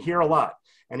elephant can hear a lot.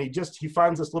 And he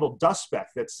finds this little dust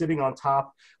speck that's sitting on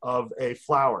top of a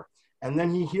flower. And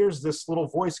then he hears this little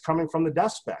voice coming from the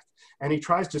dust speck, and he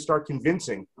tries to start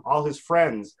convincing all his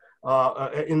friends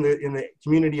in the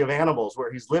community of animals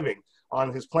where he's living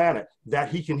on his planet that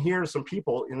he can hear some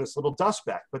people in this little dust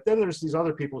speck. But then there's these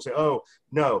other people who say, "Oh,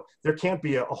 no, there can't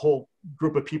be a whole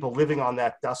group of people living on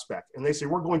that dust speck." And they say,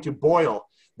 "We're going to boil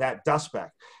that dust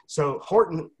speck." So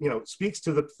Horton, speaks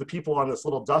to the people on this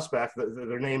little dust speck.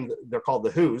 They're called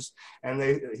the Who's. And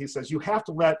he says, "You have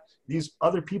to let these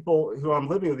other people who I'm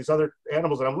living with, these other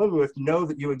animals that I'm living with, know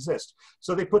that you exist."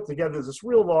 So they put together this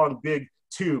real long, big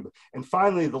tube. And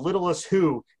finally, the littlest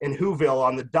Who in Whoville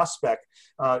on the dust speck,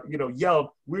 yelled,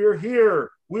 "We're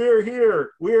here, we're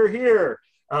here, we're here."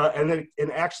 And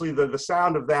actually the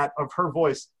sound of her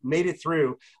voice made it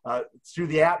through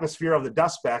the atmosphere of the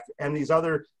dust speck, and these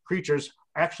other creatures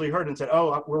actually heard and said,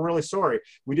 "Oh, we're really sorry.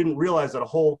 We didn't realize that a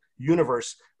whole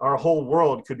universe or a whole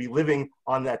world could be living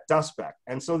on that dust speck."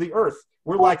 And so the Earth,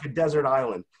 we're like a desert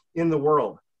island in the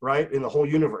world, right? In the whole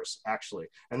universe, actually.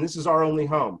 And this is our only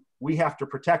home. We have to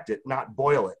protect it, not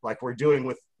boil it like we're doing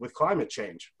with climate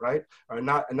change, right? Or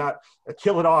not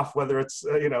kill it off, whether it's,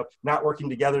 not working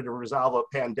together to resolve a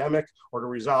pandemic or to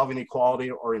resolve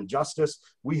inequality or injustice.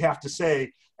 We have to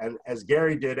say, and as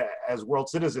Garry did as world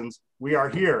citizens, we are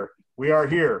here, we are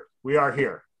here, we are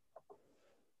here.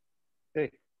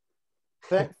 Hey.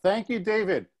 Thank you,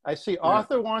 David. I see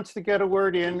Arthur wants to get a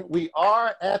word in. We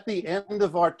are at the end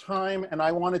of our time, and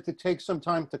I wanted to take some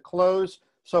time to close.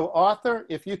 So Arthur,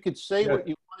 if you could say what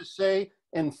you want to say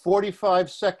in 45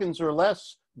 seconds or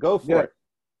less, go for it.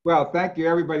 Well, thank you,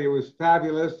 everybody. It was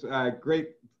fabulous.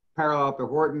 Great parallel to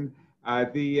Horton.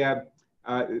 The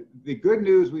good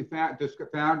news we found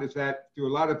is that through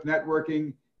a lot of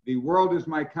networking, The World is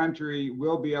My Country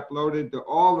will be uploaded to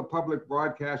all the public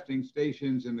broadcasting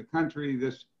stations in the country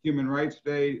this Human Rights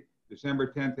Day.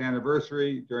 December 10th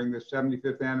anniversary during the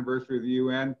 75th anniversary of the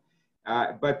UN.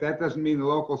 But that doesn't mean the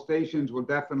local stations will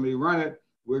definitely run it.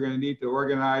 We're going to need to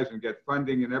organize and get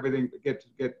funding and everything,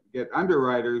 get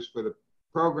underwriters for the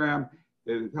program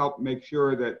to help make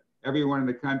sure that everyone in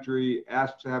the country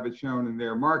asks to have it shown in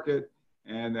their market,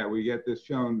 and that we get this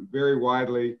shown very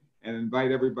widely, and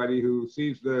invite everybody who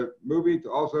sees the movie to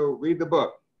also read the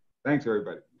book. Thanks,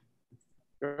 everybody.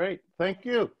 Great, thank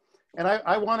you. And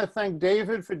I want to thank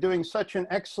David for doing such an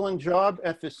excellent job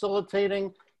at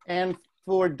facilitating and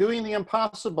for doing the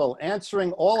impossible,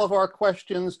 answering all of our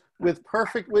questions with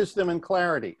perfect wisdom and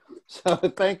clarity. So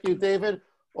thank you, David.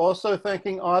 Also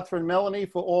thanking Arthur and Melanie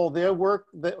for all their work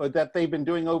that they've been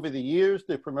doing over the years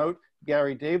to promote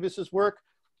Garry Davis's work.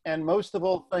 And most of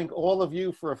all, thank all of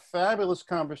you for a fabulous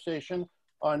conversation.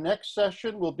 Our next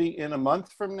session will be in a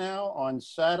month from now on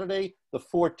Saturday, the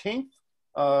 14th,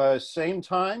 same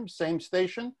time, same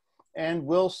station, and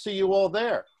we'll see you all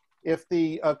there. If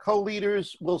the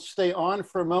co-leaders will stay on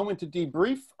for a moment to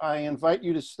debrief, I invite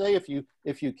you to stay if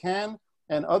you can,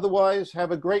 and otherwise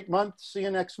have a great month. See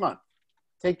you next month.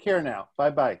 Take care now.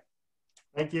 Bye-bye.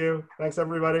 Thank you. Thanks,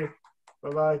 everybody.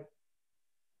 Bye-bye.